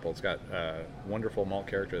credible example. It's got wonderful malt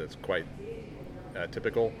character that's quite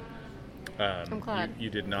typical. I'm glad. You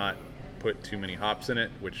did not put too many hops in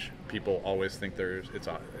it, which people always think it's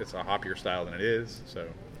a hoppier style than it is. So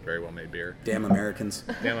very well made beer. Damn Americans.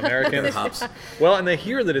 Damn Americans. Their hops. Well, and they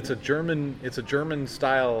hear that it's a German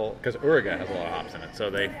style because Uriga has a lot of hops in it, so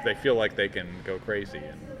they feel like they can go crazy,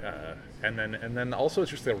 and then also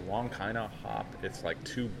it's just the wrong kind of hop. It's like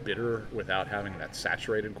too bitter without having that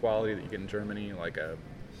saturated quality that you get in Germany, like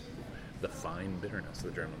the fine bitterness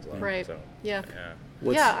the Germans love. Right. So, yeah.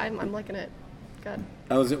 I'm liking it. Good.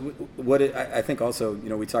 I think also,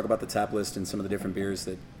 we talk about the tap list and some of the different beers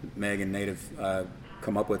that Meg and Nate have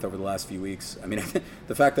come up with over the last few weeks. I mean,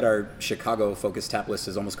 the fact that our Chicago-focused tap list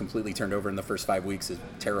is almost completely turned over in the first 5 weeks is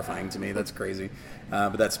terrifying to me. That's crazy.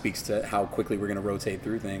 But that speaks to how quickly we're going to rotate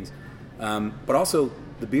through things. But also,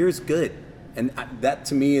 the beer is good. And that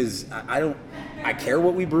to me is, I care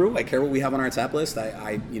what we brew. I care what we have on our tap list.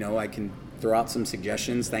 I can throw out some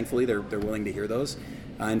suggestions. Thankfully, they're willing to hear those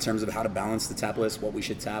in terms of how to balance the tap list, what we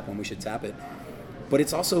should tap, when we should tap it. But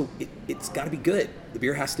it's also, it's got to be good. The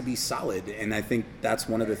beer has to be solid. And I think that's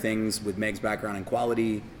one of the things with Meg's background in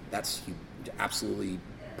quality, that's absolutely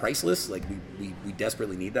priceless. Like, we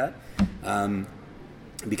desperately need that.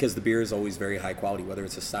 Because the beer is always very high quality, whether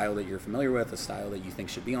it's a style that you're familiar with, a style that you think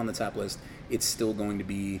should be on the tap list, it's still going to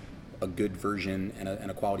be a good version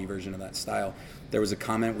and a quality version of that style. There was a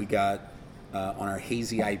comment we got on our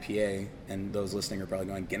hazy IPA, and those listening are probably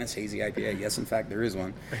going, Guinness hazy IPA? Yes, in fact, there is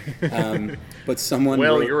one. But someone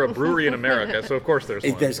wrote, you're a brewery in America, so of course there's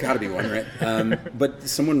one. There's got to be one, right? But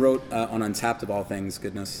someone wrote on Untapped, of all things,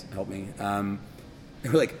 goodness help me, they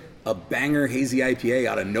were like, a banger hazy IPA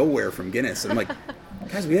out of nowhere from Guinness. And I'm like,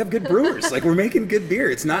 guys, we have good brewers. Like, we're making good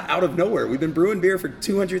beer. It's not out of nowhere. We've been brewing beer for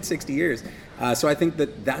 260 years. So I think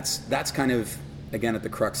that's kind of, again, at the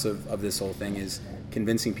crux of this whole thing, is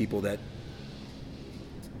convincing people that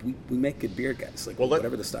we make good beer, guys. Like,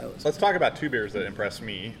 whatever the style is. Let's talk about two beers that impressed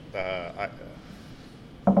me.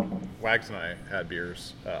 Wags and I had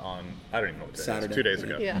beers on, I don't even know what day Saturday. It was, 2 days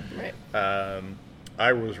ago. Yeah, right.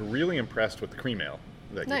 I was really impressed with the cream ale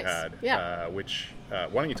that Nice. you had. Yeah. Which, why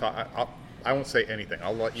don't you talk? I won't say anything.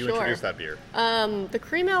 I'll let you introduce that beer. The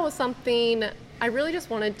cream ale was something I really just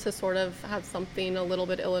wanted to sort of have something a little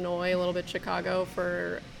bit Illinois, a little bit Chicago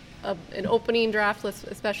for an opening draft list,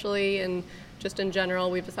 especially, and just in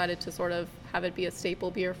general, we've decided to sort of have it be a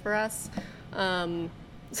staple beer for us.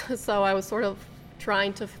 So I was sort of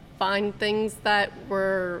trying to find things that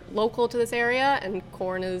were local to this area, and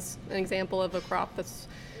corn is an example of a crop that's,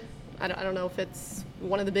 I don't know if it's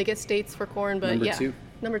one of the biggest states for corn, but Number yeah. two.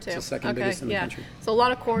 Number two. It's the second biggest in the country. So a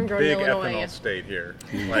lot of corn grown Big in Illinois. ethanol state here.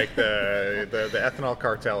 Like the ethanol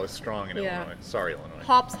cartel is strong in Illinois. Sorry, Illinois.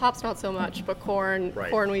 Hops not so much, but corn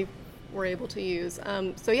we were able to use.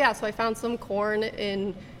 So I found some corn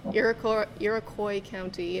in Iroquois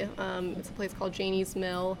County. It's a place called Janie's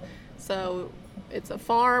Mill. So it's a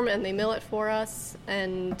farm, and they mill it for us.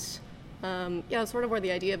 And sort of where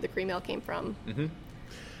the idea of the cream ale came from. Mm-hmm.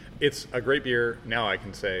 It's a great beer. Now I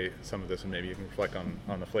can say some of this, and maybe you can reflect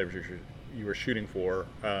on the flavors you were shooting for.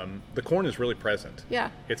 The corn is really present.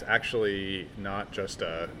 Yeah. It's actually not just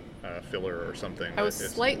a filler or something. I was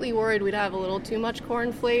slightly worried we'd have a little too much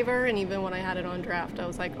corn flavor, and even when I had it on draft, I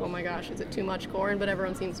was like, oh my gosh, is it too much corn? But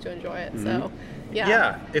everyone seems to enjoy it, so yeah.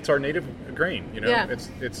 Yeah, it's our native grain, Yeah.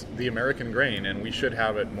 It's the American grain, and we should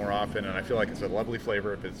have it more often, and I feel like it's a lovely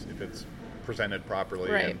flavor if it's presented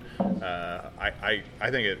properly. Right. And I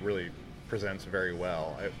think it really presents very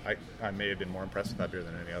well. I may have been more impressed with that beer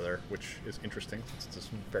than any other, which is interesting. It's just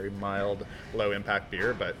very mild, low impact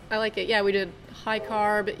beer, but I like it. Yeah, we did high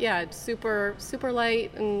carb. Yeah, it's super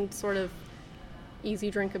light and sort of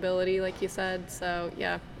easy drinkability, like you said. So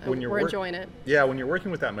yeah, we're enjoying it. Yeah, when you're working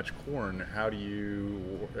with that much corn, how do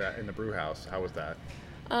you in the brew house? How was that?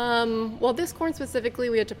 Well, this corn specifically,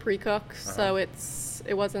 we had to pre-cook, so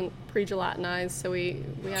it wasn't pre-gelatinized, so we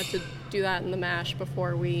had to do that in the mash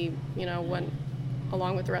before we, went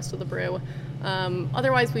along with the rest of the brew.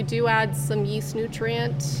 Otherwise, we do add some yeast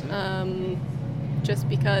nutrient, just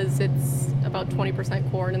because it's about 20%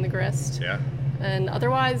 corn in the grist. Yeah. And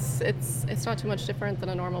otherwise, it's not too much different than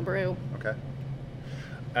a normal brew. Okay.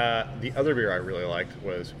 The other beer I really liked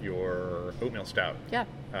was your oatmeal stout. Yeah.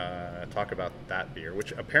 Talk about that beer,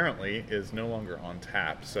 which apparently is no longer on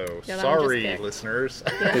tap. So Yeah, that one just sorry, kicked. listeners.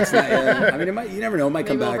 It's not, I mean, you never know. It might Maybe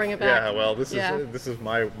come we'll back. bring it back. Yeah, well, this is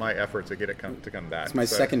my effort to get it to come back. It's my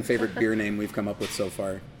So- second favorite beer name we've come up with so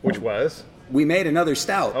far. which was. We made another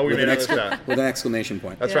stout. Oh, we with made an another stout. with an exclamation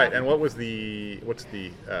point. That's Yeah. right. And what's the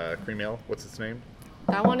cream ale? What's its name?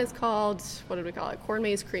 That one is called, what did we call it? Corn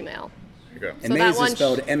Maize Cream Ale. Here you go. And So that maize one is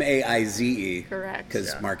spelled M-A-I-Z-E. Correct. Because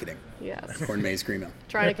Yeah. marketing. Yes. Corn maize cream ale.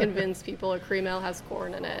 Trying to convince people a cream ale has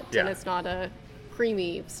corn in it, Yeah. and it's not a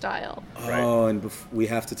creamy style. Right. Oh, and we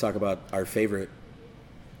have to talk about our favorite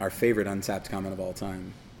Untapped comment of all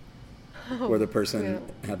time, where the person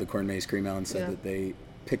had the corn maize cream ale and said Yeah. that they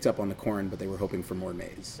picked up on the corn, but they were hoping for more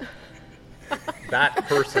maize. That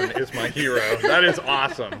person is my hero. That is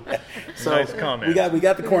awesome. Nice comment. We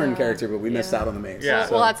got the corn Yeah. character, but we missed Yeah. out on the maize. Yeah.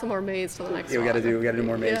 So, We'll add some more maize to the next yeah, we one. got to do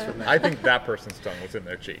more maize Yeah. from that. I think that person's tongue was in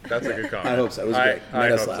their cheek. That's a good comment. I hope so. It was great. I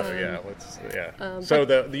Made us hope so. laugh. So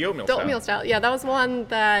the oatmeal The stout. oatmeal stout, yeah, that was one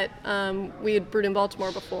that we had brewed in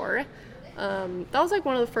Baltimore before. That was like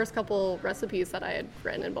one of the first couple recipes that I had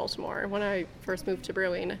written in Baltimore when I first moved to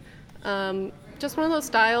brewing. Just one of those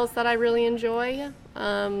styles that I really enjoy.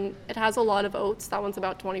 It has a lot of oats. That one's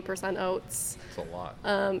about 20% oats. It's a lot.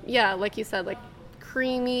 Yeah, like you said, like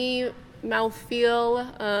creamy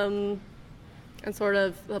mouthfeel. and sort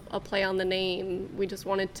of a play on the name. We just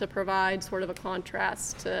wanted to provide sort of a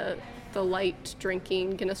contrast to the light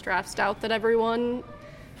drinking Guinness Draft Stout that everyone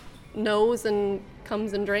knows and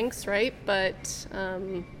comes and drinks, right? But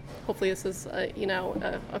hopefully this is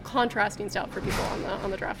a contrasting stout for people on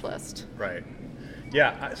the draft list. Right.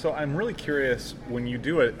 Yeah. So I'm really curious, when you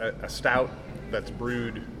do a stout that's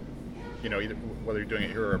brewed, either whether you're doing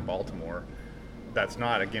it here or in Baltimore, that's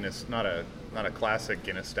not a Guinness, not a classic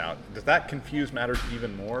Guinness stout. Does that confuse matters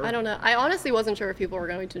even more? I don't know. I honestly wasn't sure if people were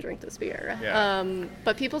going to drink this beer. Yeah.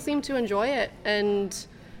 But people seem to enjoy it, and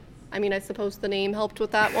I mean, I suppose the name helped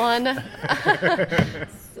with that one.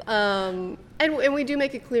 And we do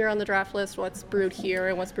make it clear on the draft list what's brewed here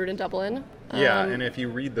and what's brewed in Dublin. Yeah, and if you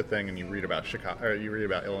read the thing and you read about Chicago, or you read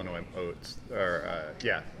about Illinois oats, or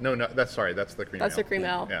that's the cream ale. That's the cream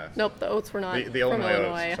ale. Yeah. Nope, the oats were not the from Illinois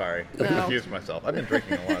Illinois. Oats. Sorry, I No. confused myself. I've been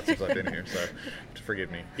drinking a lot since I've been here, so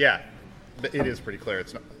forgive me. Yeah, it is pretty clear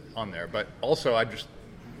it's not on there. But also, I'm just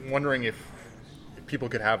wondering if people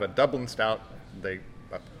could have a Dublin stout. They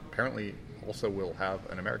apparently also will have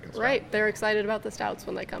an American stout. Right, they're excited about the stouts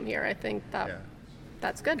when they come here. I think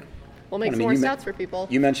that's good. We'll make I some mean, more you stouts for people.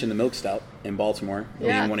 You mentioned the milk stout in Baltimore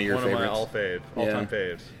Yeah. being one of your favorites. My all-time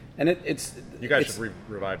faves. And it's You guys should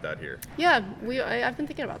revive that here. Yeah, I've been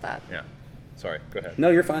thinking about that. Yeah. Sorry, go ahead. No,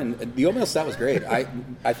 you're fine. The oatmeal stout was great. I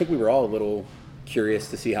think we were all a little curious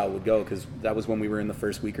to see how it would go, because that was when we were in the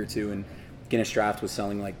first week or two, and Guinness Draft was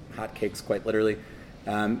selling like hotcakes, quite literally.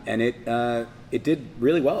 And it did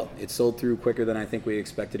really well. It sold through quicker than I think we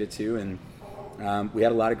expected it to, and we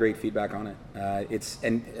had a lot of great feedback on it.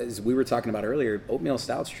 And as we were talking about earlier, oatmeal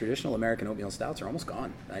stouts, traditional American oatmeal stouts, are almost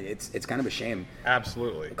gone. It's kind of a shame.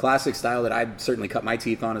 Absolutely. A classic style that I certainly cut my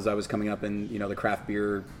teeth on as I was coming up in the craft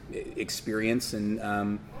beer experience,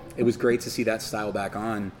 and it was great to see that style back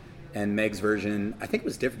on. And Meg's version, I think it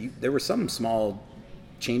was different. There were some small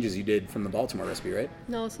changes you did from the Baltimore recipe, right?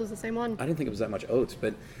 No, this was the same one. I didn't think it was that much oats,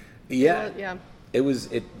 but yeah. It was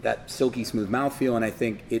that silky smooth mouthfeel, and I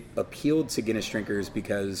think it appealed to Guinness drinkers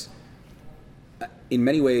because in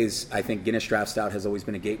many ways I think Guinness Draft Stout has always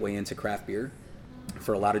been a gateway into craft beer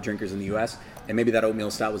for a lot of drinkers in the U.S., and maybe that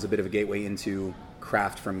oatmeal stout was a bit of a gateway into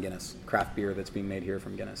craft from Guinness, craft beer that's being made here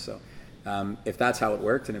from Guinness. So if that's how it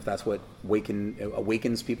worked, and if that's what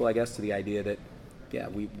awakens people, I guess, to the idea that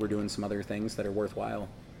we're doing some other things that are worthwhile,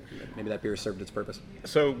 maybe that beer served its purpose.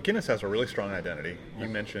 So Guinness has a really strong identity. You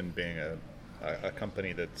mentioned being a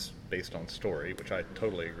company that's based on story, which I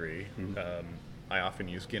totally agree. Mm-hmm. I often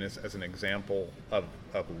use Guinness as an example of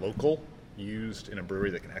local, used in a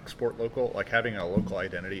brewery that can export local. Like, having a local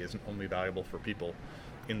identity isn't only valuable for people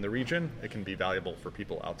in the region, it can be valuable for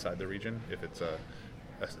people outside the region if it's a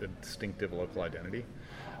distinctive local identity.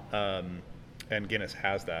 And Guinness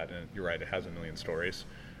has that, and you're right, it has a million stories.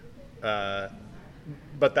 But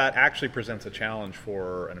that actually presents a challenge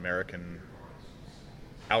for an American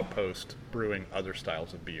outpost brewing other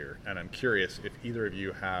styles of beer, and I'm curious if either of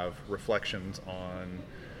you have reflections on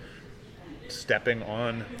stepping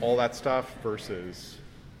on all that stuff versus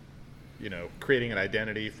creating an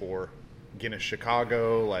identity for Guinness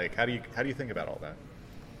Chicago. Like, how do you think about all that?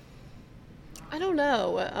 I don't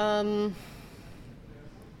know.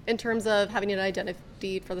 In terms of having an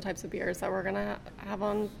identity for the types of beers that we're gonna have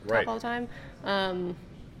on tap all the time,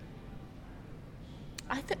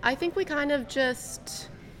 I think we kind of just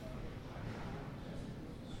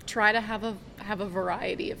try to have a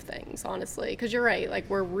variety of things, honestly, because you're right, like,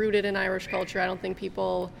 we're rooted in Irish culture. I don't think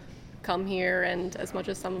people come here, and as much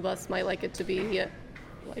as some of us might like it to be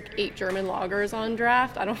like 8 German lagers on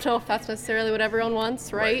draft, I don't know if that's necessarily what everyone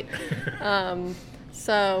wants, right?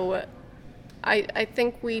 So I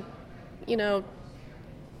think we're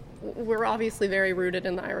obviously very rooted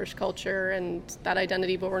in the Irish culture and that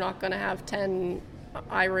identity, but we're not going to have 10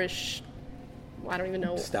 Irish, I don't even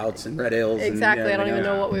know. Stouts and red ales. Exactly. I don't even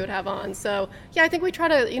know what we would have on. So, I think we try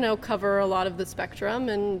to, cover a lot of the spectrum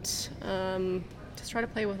and just try to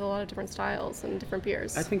play with a lot of different styles and different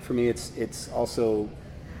beers. I think for me, it's also,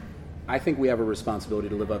 I think we have a responsibility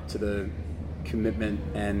to live up to the commitment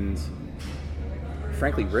and,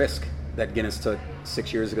 frankly, risk that Guinness took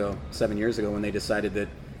 7 years ago, when they decided that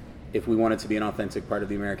if we wanted to be an authentic part of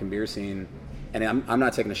the American beer scene, and I'm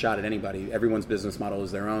not taking a shot at anybody. Everyone's business model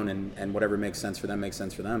is their own, and whatever makes sense for them makes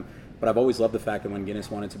sense for them. But I've always loved the fact that when Guinness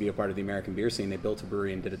wanted to be a part of the American beer scene, they built a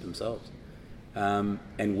brewery and did it themselves. And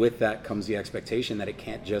with that comes the expectation that it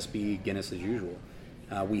can't just be Guinness as usual.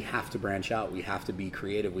 We have to branch out. We have to be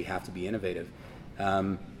creative. We have to be innovative.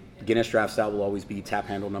 Guinness Draft Stout will always be tap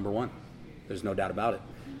handle number 1. There's no doubt about it.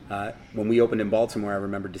 When we opened in Baltimore, I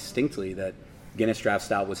remember distinctly that Guinness Draft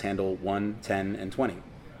Stout was handle 1, 10, and 20.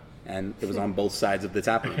 and it was on both sides of the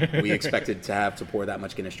tap room. We expected to pour that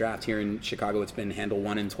much Guinness draft. Here in Chicago, it's been handle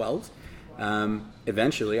 1 and 12.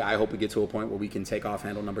 Eventually, I hope we get to a point where we can take off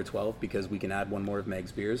handle number 12 because we can add one more of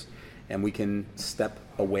Meg's beers, and we can step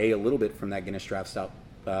away a little bit from that Guinness draft stout,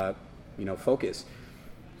 focus.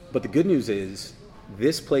 But the good news is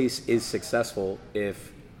this place is successful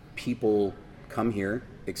if people come here,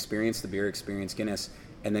 experience the beer, experience Guinness,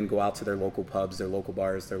 and then go out to their local pubs, their local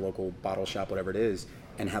bars, their local bottle shop, whatever it is,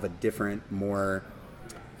 and have a different, more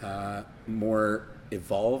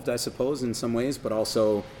evolved, I suppose, in some ways, but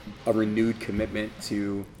also a renewed commitment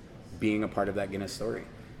to being a part of that Guinness story.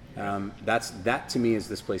 That to me is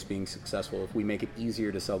this place being successful if we make it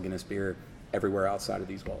easier to sell Guinness beer everywhere outside of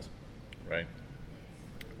these walls. Right.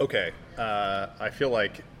 Okay. I feel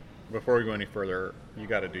like before we go any further, you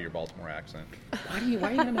got to do your Baltimore accent. Why are you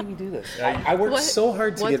gonna make me do this? I worked so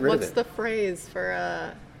hard to get rid of it. What's the phrase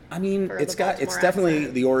for? I mean, it's definitely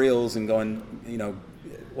accent. The Orioles and going,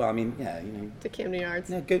 to Camden Yards.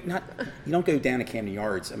 No, you don't go down to Camden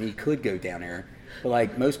Yards. I mean, you could go down there, but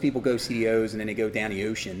like most people go CDOs and then they go down the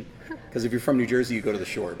ocean. Because if you're from New Jersey, you go to the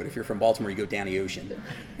shore, but if you're from Baltimore, you go down the ocean,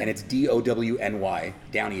 and it's DOWNY,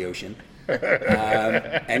 down the ocean.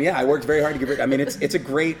 And yeah, I worked very hard to get rid. I mean, it's a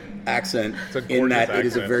great accent in that it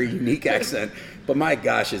is a very unique accent. But my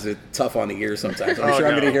gosh, is it tough on the ear sometimes. I'm sure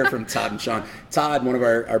I'm going to hear from Todd and Sean. Todd, one of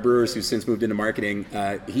our brewers who's since moved into marketing,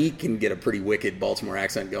 he can get a pretty wicked Baltimore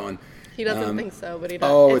accent going. He doesn't think so, but he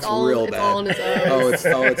does. Oh, it's real bad. It's all in his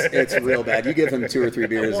O's. It's real bad. You give him 2 or 3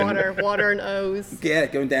 beers. Water and O's. Yeah,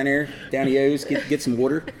 going down the O's, get some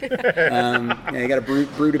water. You got to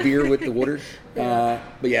brew the beer with the water. But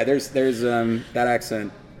yeah, there's that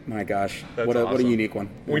accent. My gosh, what a unique one.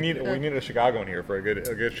 We need a Chicagoan here for a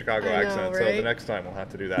good Chicago accent. Right? So the next time we'll have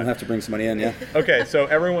to do that. We'll have to bring somebody in, yeah. Okay, so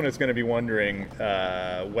everyone is going to be wondering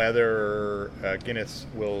whether Guinness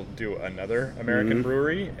will do another American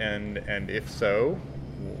brewery, and if so,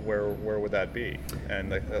 where would that be?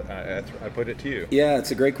 And I put it to you. Yeah, it's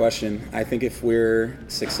a great question. I think if we're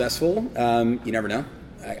successful, you never know.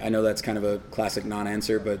 I know that's kind of a classic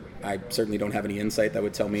non-answer, but I certainly don't have any insight that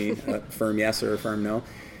would tell me a firm yes or a firm no.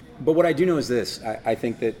 But what I do know is this. I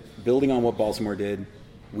think that building on what Baltimore did,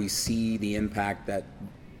 we see the impact that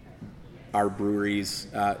our breweries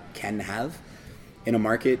can have in a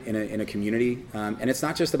market, in a community. And it's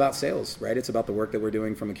not just about sales, right? It's about the work that we're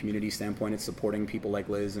doing from a community standpoint. It's supporting people like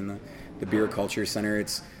Liz and the Beer Culture Center.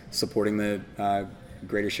 It's supporting the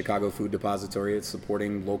Greater Chicago Food Depository. It's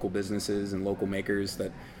supporting local businesses and local makers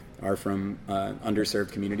that are from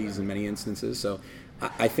underserved communities in many instances. So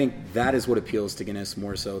I think that is what appeals to Guinness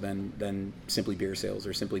more so than simply beer sales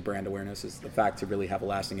or simply brand awareness, is the fact to really have a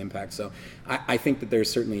lasting impact. So I think that there's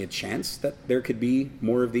certainly a chance that there could be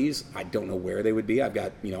more of these. I don't know where they would be. I've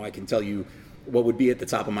got, I can tell you what would be at the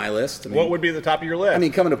top of my list. What would be at the top of your list? I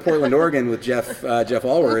mean, coming to Portland, Oregon with Jeff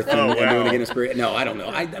Allworth and doing a Guinness brewery. No, I don't know.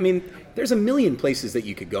 I mean, there's a million places that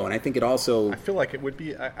you could go, and I think it also. I feel like it would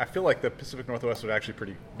be. I feel like the Pacific Northwest would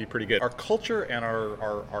actually be pretty good. Our culture and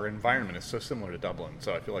our environment is so similar to Dublin,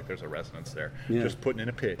 so I feel like there's a resonance there. Yeah. Just putting in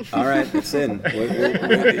a pitch. All right, it's in.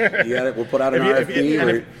 We'll put out an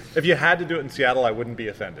RFP. If you had to do it in Seattle, I wouldn't be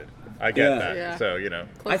offended. I get that. Yeah. So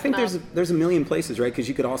I think there's a million places, right? Because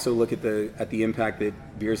you could also look at the impact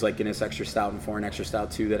that beers like Guinness Extra Stout and Foreign Extra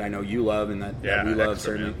Stout too, that I know you love and that we love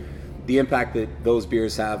certainly. Man. The impact that those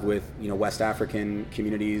beers have with West African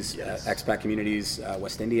communities, expat communities,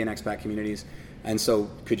 West Indian expat communities, and so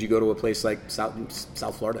could you go to a place like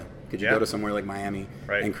South Florida? Could you go to somewhere like Miami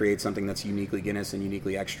and create something that's uniquely Guinness and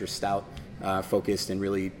uniquely Extra Stout focused and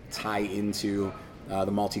really tie into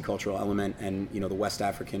the multicultural element and the West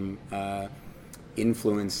African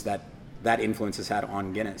influence that influence has had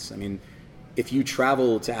on Guinness? I mean, if you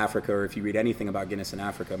travel to Africa or if you read anything about Guinness in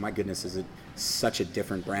Africa, my goodness, is it such a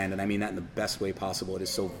different brand, and I mean that in the best way possible. It is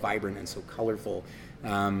so vibrant and so colorful.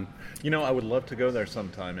 I would love to go there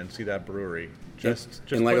sometime and see that brewery. Just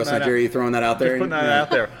in Lagos, Nigeria, you throwing that out there? Just putting that out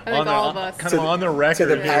there. I think all of us. Kind of on the record.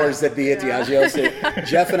 To the powers that be at Diageo.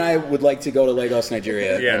 Jeff and I would like to go to Lagos,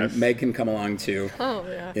 Nigeria. Yes. And Meg can come along too. Oh,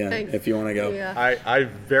 yeah. Thanks. If you want to go. Yeah. I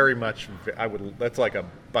very much, that's like a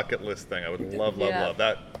bucket list thing. I would love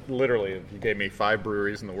that. Literally, if you gave me 5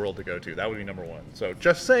 breweries in the world to go to, that would be number 1. So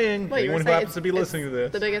just saying, anyone who happens to be listening to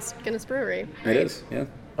this. The biggest Guinness brewery. Right? It is, yeah.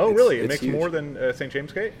 Oh, really? It makes huge. More than St.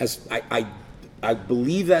 James Gate? I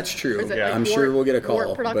believe that's true. I'm sure we'll get a call.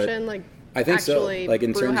 Wort production, I think so. Like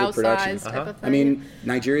in terms of production. Type of thing. I mean,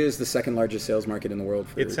 Nigeria is the second largest sales market in the world.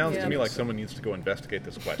 It sounds to me like someone needs to go investigate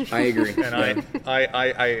this question. I agree. And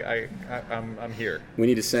I'm here. We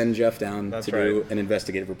need to send Jeff down to do an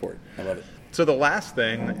investigative report. I love it. So the last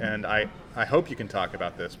thing, and I hope you can talk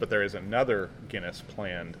about this, but there is another Guinness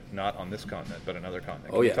planned, not on this continent, but another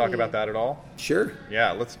continent. Can you talk about that at all? Sure.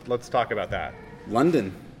 Yeah, let's talk about that.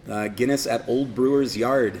 London. Guinness at Old Brewer's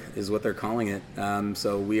Yard is what they're calling it.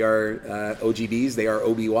 So we are OGBs, they are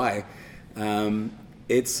OBY.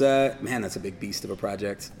 It's, that's a big beast of a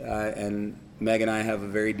project. And Meg and I have a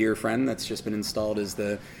very dear friend that's just been installed as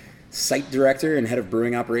the site director and head of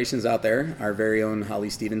brewing operations out there, our very own Holly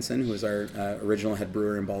Stevenson, who is our original head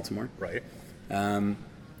brewer in Baltimore. Right.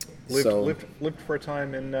 Lived for a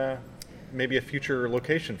time in maybe a future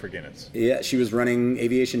location for Guinness. Yeah, she was running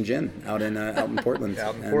Aviation Gin out in Portland.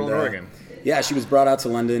 Out in Portland, Oregon. Yeah, she was brought out to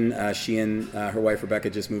London. She and her wife Rebecca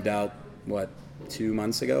just moved out, 2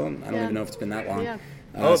 months ago? I don't even know if it's been that long. Yeah.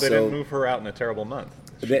 They didn't move her out in a terrible month.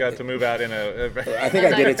 She got to move out in I think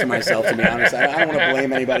I did it to myself, to be honest. I don't want to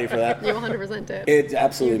blame anybody for that. You 100% did. It's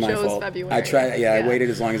absolutely my fault. February. I tried. Yeah, I waited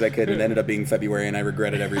as long as I could, and it ended up being February, and I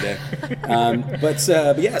regret it every day. But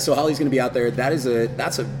yeah, so Holly's going to be out there. That's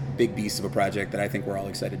a big beast of a project that I think we're all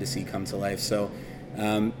excited to see come to life. So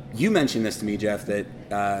you mentioned this to me, Jeff,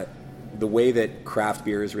 that the way that craft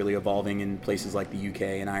beer is really evolving in places like the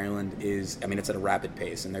UK and Ireland is, it's at a rapid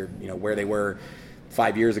pace, and they're where they were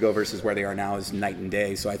 5 years ago versus where they are now is night and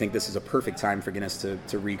day. So I think this is a perfect time for Guinness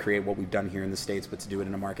to recreate what we've done here in the States, but to do it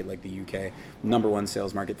in a market like the UK, number one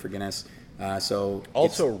sales market for Guinness. So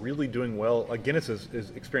also really doing well. Guinness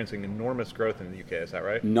is experiencing enormous growth in the UK. Is that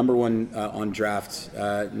right? Number one draft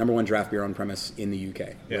beer on premise in the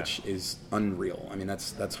UK, which is unreal.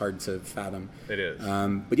 That's hard to fathom. It is.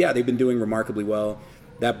 But yeah, they've been doing remarkably well.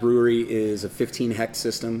 That brewery is a 15 hect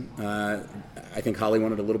system. I think Holly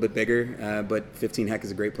wanted a little bit bigger, but 15 hect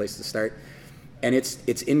is a great place to start. And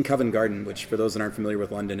it's in Covent Garden, which for those that aren't familiar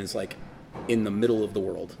with London is like in the middle of the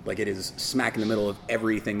world. Like it is smack in the middle of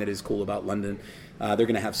everything that is cool about London. They're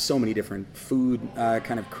going to have so many different food,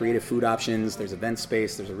 kind of creative food options. There's event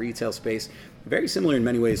space, there's a retail space. Very similar in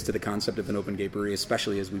many ways to the concept of an open gate brewery,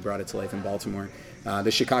 especially as we brought it to life in Baltimore.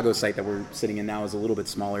 The Chicago site that we're sitting in now is a little bit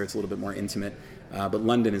smaller. It's a little bit more intimate. But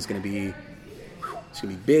London is going to be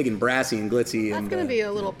big and brassy and glitzy. That's going to be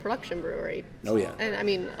a little production brewery. Oh yeah. And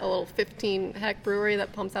a little 15 hect brewery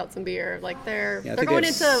that pumps out some beer. Like they're I think going they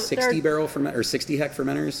have into 60 barrel or 60 hect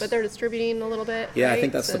fermenters. But they're distributing a little bit. Yeah, right? I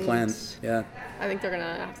think that's the plan. Yeah. I think they're going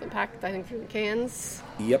to have some packed. I think through the cans.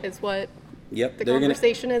 Yep. Is what. Yep, the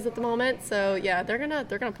conversation is at the moment. So yeah, they're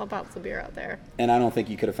gonna pump out some beer out there. And I don't think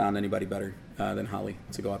you could have found anybody better than Holly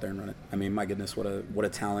to go out there and run it. My goodness, what a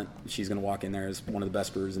talent! She's gonna walk in there as one of the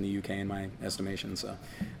best brewers in the UK in my estimation. So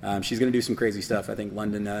she's gonna do some crazy stuff. I think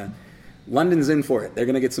London's in for it. They're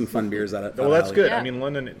gonna get some fun beers out of. Well, that's Holly. good. Yeah.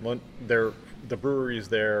 London, the breweries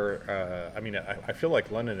there. I feel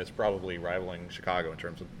like London is probably rivaling Chicago in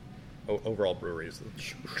terms of overall breweries.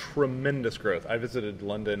 Tremendous growth. I visited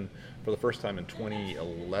London for the first time in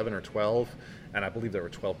 2011 or 12, and I believe there were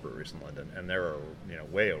 12 breweries in London, and there are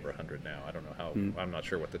way over 100 now. I don't know how. I'm not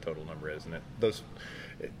sure what the total number is, and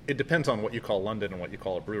it depends on what you call London and what you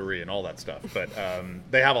call a brewery and all that stuff. But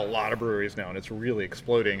they have a lot of breweries now, and it's really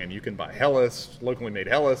exploding. And you can buy Helles, locally made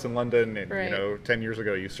Helles in London, and right. 10 years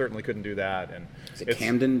ago you certainly couldn't do that. And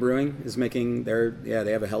Camden Brewing is making they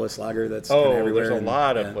have a Helles lager that's kind of everywhere. There's a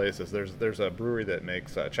lot of places. There's a brewery that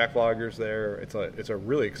makes Czech lagers there. It's a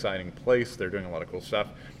really exciting place. They're doing a lot of cool stuff.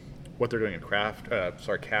 What they're doing in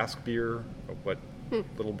cask beer, what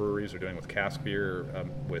little breweries are doing with cask beer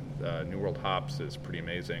with New World hops is pretty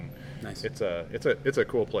amazing. Nice. It's a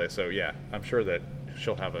cool place. So yeah, I'm sure that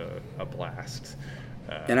she'll have a blast.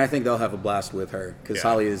 And I think they'll have a blast with her because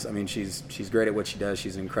Holly is. She's great at what she does.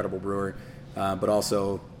 She's an incredible brewer, but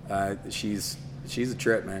also she's a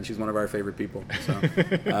trip, man. She's one of our favorite people. So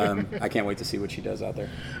I can't wait to see what she does out there.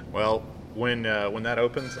 Well, when that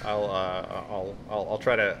opens, I'll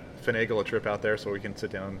try to finagle a trip out there so we can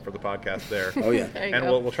sit down for the podcast there. Oh yeah, and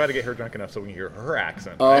we'll try to get her drunk enough so we can hear her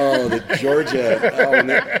accent. Oh, the Georgia!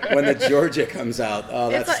 When the Georgia comes out,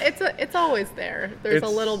 it's always there. There's a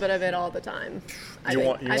little bit of it all the time. Tell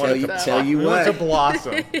you what, to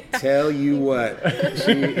blossom. Tell you what,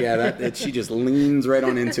 she just leans right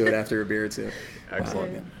on into it after a beer or two.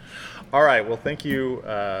 Excellent. Wow. All right. Well, thank you.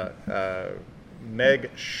 Meg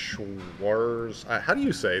Schwarz. How do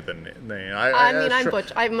you say the name?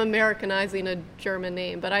 I'm Americanizing a German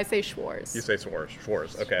name, but I say Schwarz. You say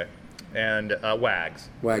Schwarz. Okay. And Wags.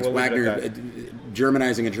 Wagner,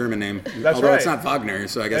 Germanizing a German name. That's Although right. It's not Wagner,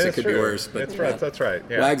 so I guess it could be worse. But That's right.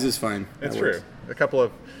 Yeah. Wags is fine. It's true. A couple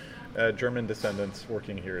of German descendants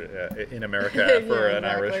working here in America for an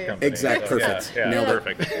Irish company. Perfect. Yeah, Nailed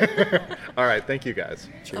perfect. All right. Thank you, guys.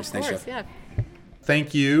 Cheers. Of course, Thanks, Jeff. yeah.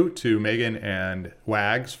 Thank you to Megan and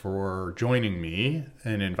Wags for joining me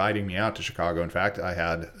and inviting me out to Chicago. In fact, I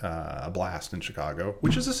had a blast in Chicago,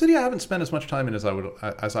 which is a city I haven't spent as much time in as I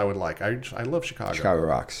would like. I love Chicago. Chicago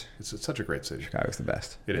rocks. It's such a great city. Chicago's the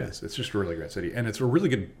best. It is. It's just a really great city, and it's a really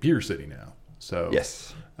good beer city now. So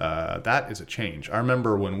yes, that is a change. I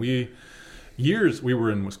remember when we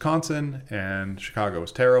were in Wisconsin and Chicago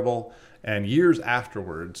was terrible. And years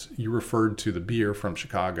afterwards, you referred to the beer from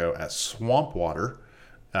Chicago as swamp water.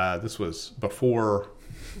 This was before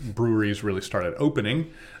breweries really started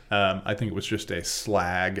opening. I think it was just a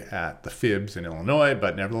slag at the Fibs in Illinois,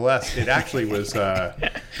 but nevertheless, it actually was.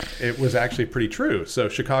 It was actually pretty true. So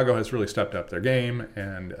Chicago has really stepped up their game,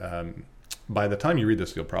 and by the time you read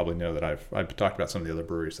this, you'll probably know that I've talked about some of the other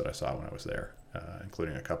breweries that I saw when I was there,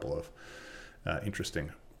 including a couple of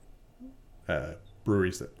interesting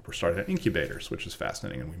breweries that were started at incubators, which is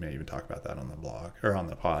fascinating, and we may even talk about that on the blog or on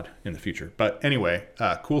the pod in the future. But anyway,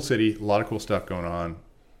 cool city, a lot of cool stuff going on.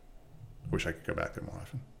 Wish I could go back there more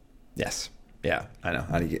often. Yes, yeah, I know.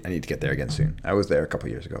 I need to get there again soon. I was there a couple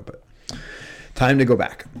years ago, but time to go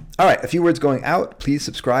back. All right, a few words going out. Please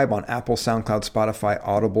subscribe on Apple, SoundCloud, Spotify,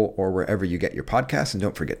 Audible, or wherever you get your podcasts. And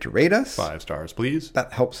don't forget to rate us. 5 stars, please.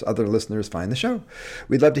 That helps other listeners find the show.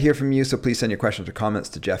 We'd love to hear from you, so please send your questions or comments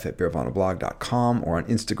to jeff@beervanablog.com or on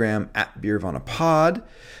Instagram @beervanapod.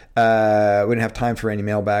 We didn't have time for any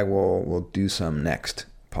mailbag. We'll do some next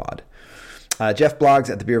pod. Jeff blogs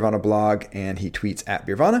at the Beervana blog, and he tweets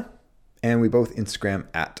 @Beervana. And we both Instagram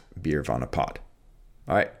 @BeervanaPod.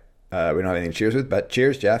 All right. We don't have anything to cheers with, but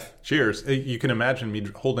cheers, Jeff. Cheers. You can imagine me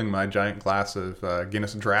holding my giant glass of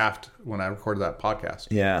Guinness Draft when I recorded that podcast.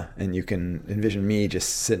 Yeah, and you can envision me just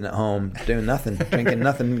sitting at home doing nothing, drinking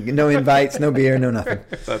nothing, no invites, no beer, no nothing.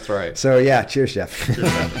 That's right. So yeah, cheers, Jeff. Cheers,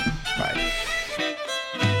 Jeff.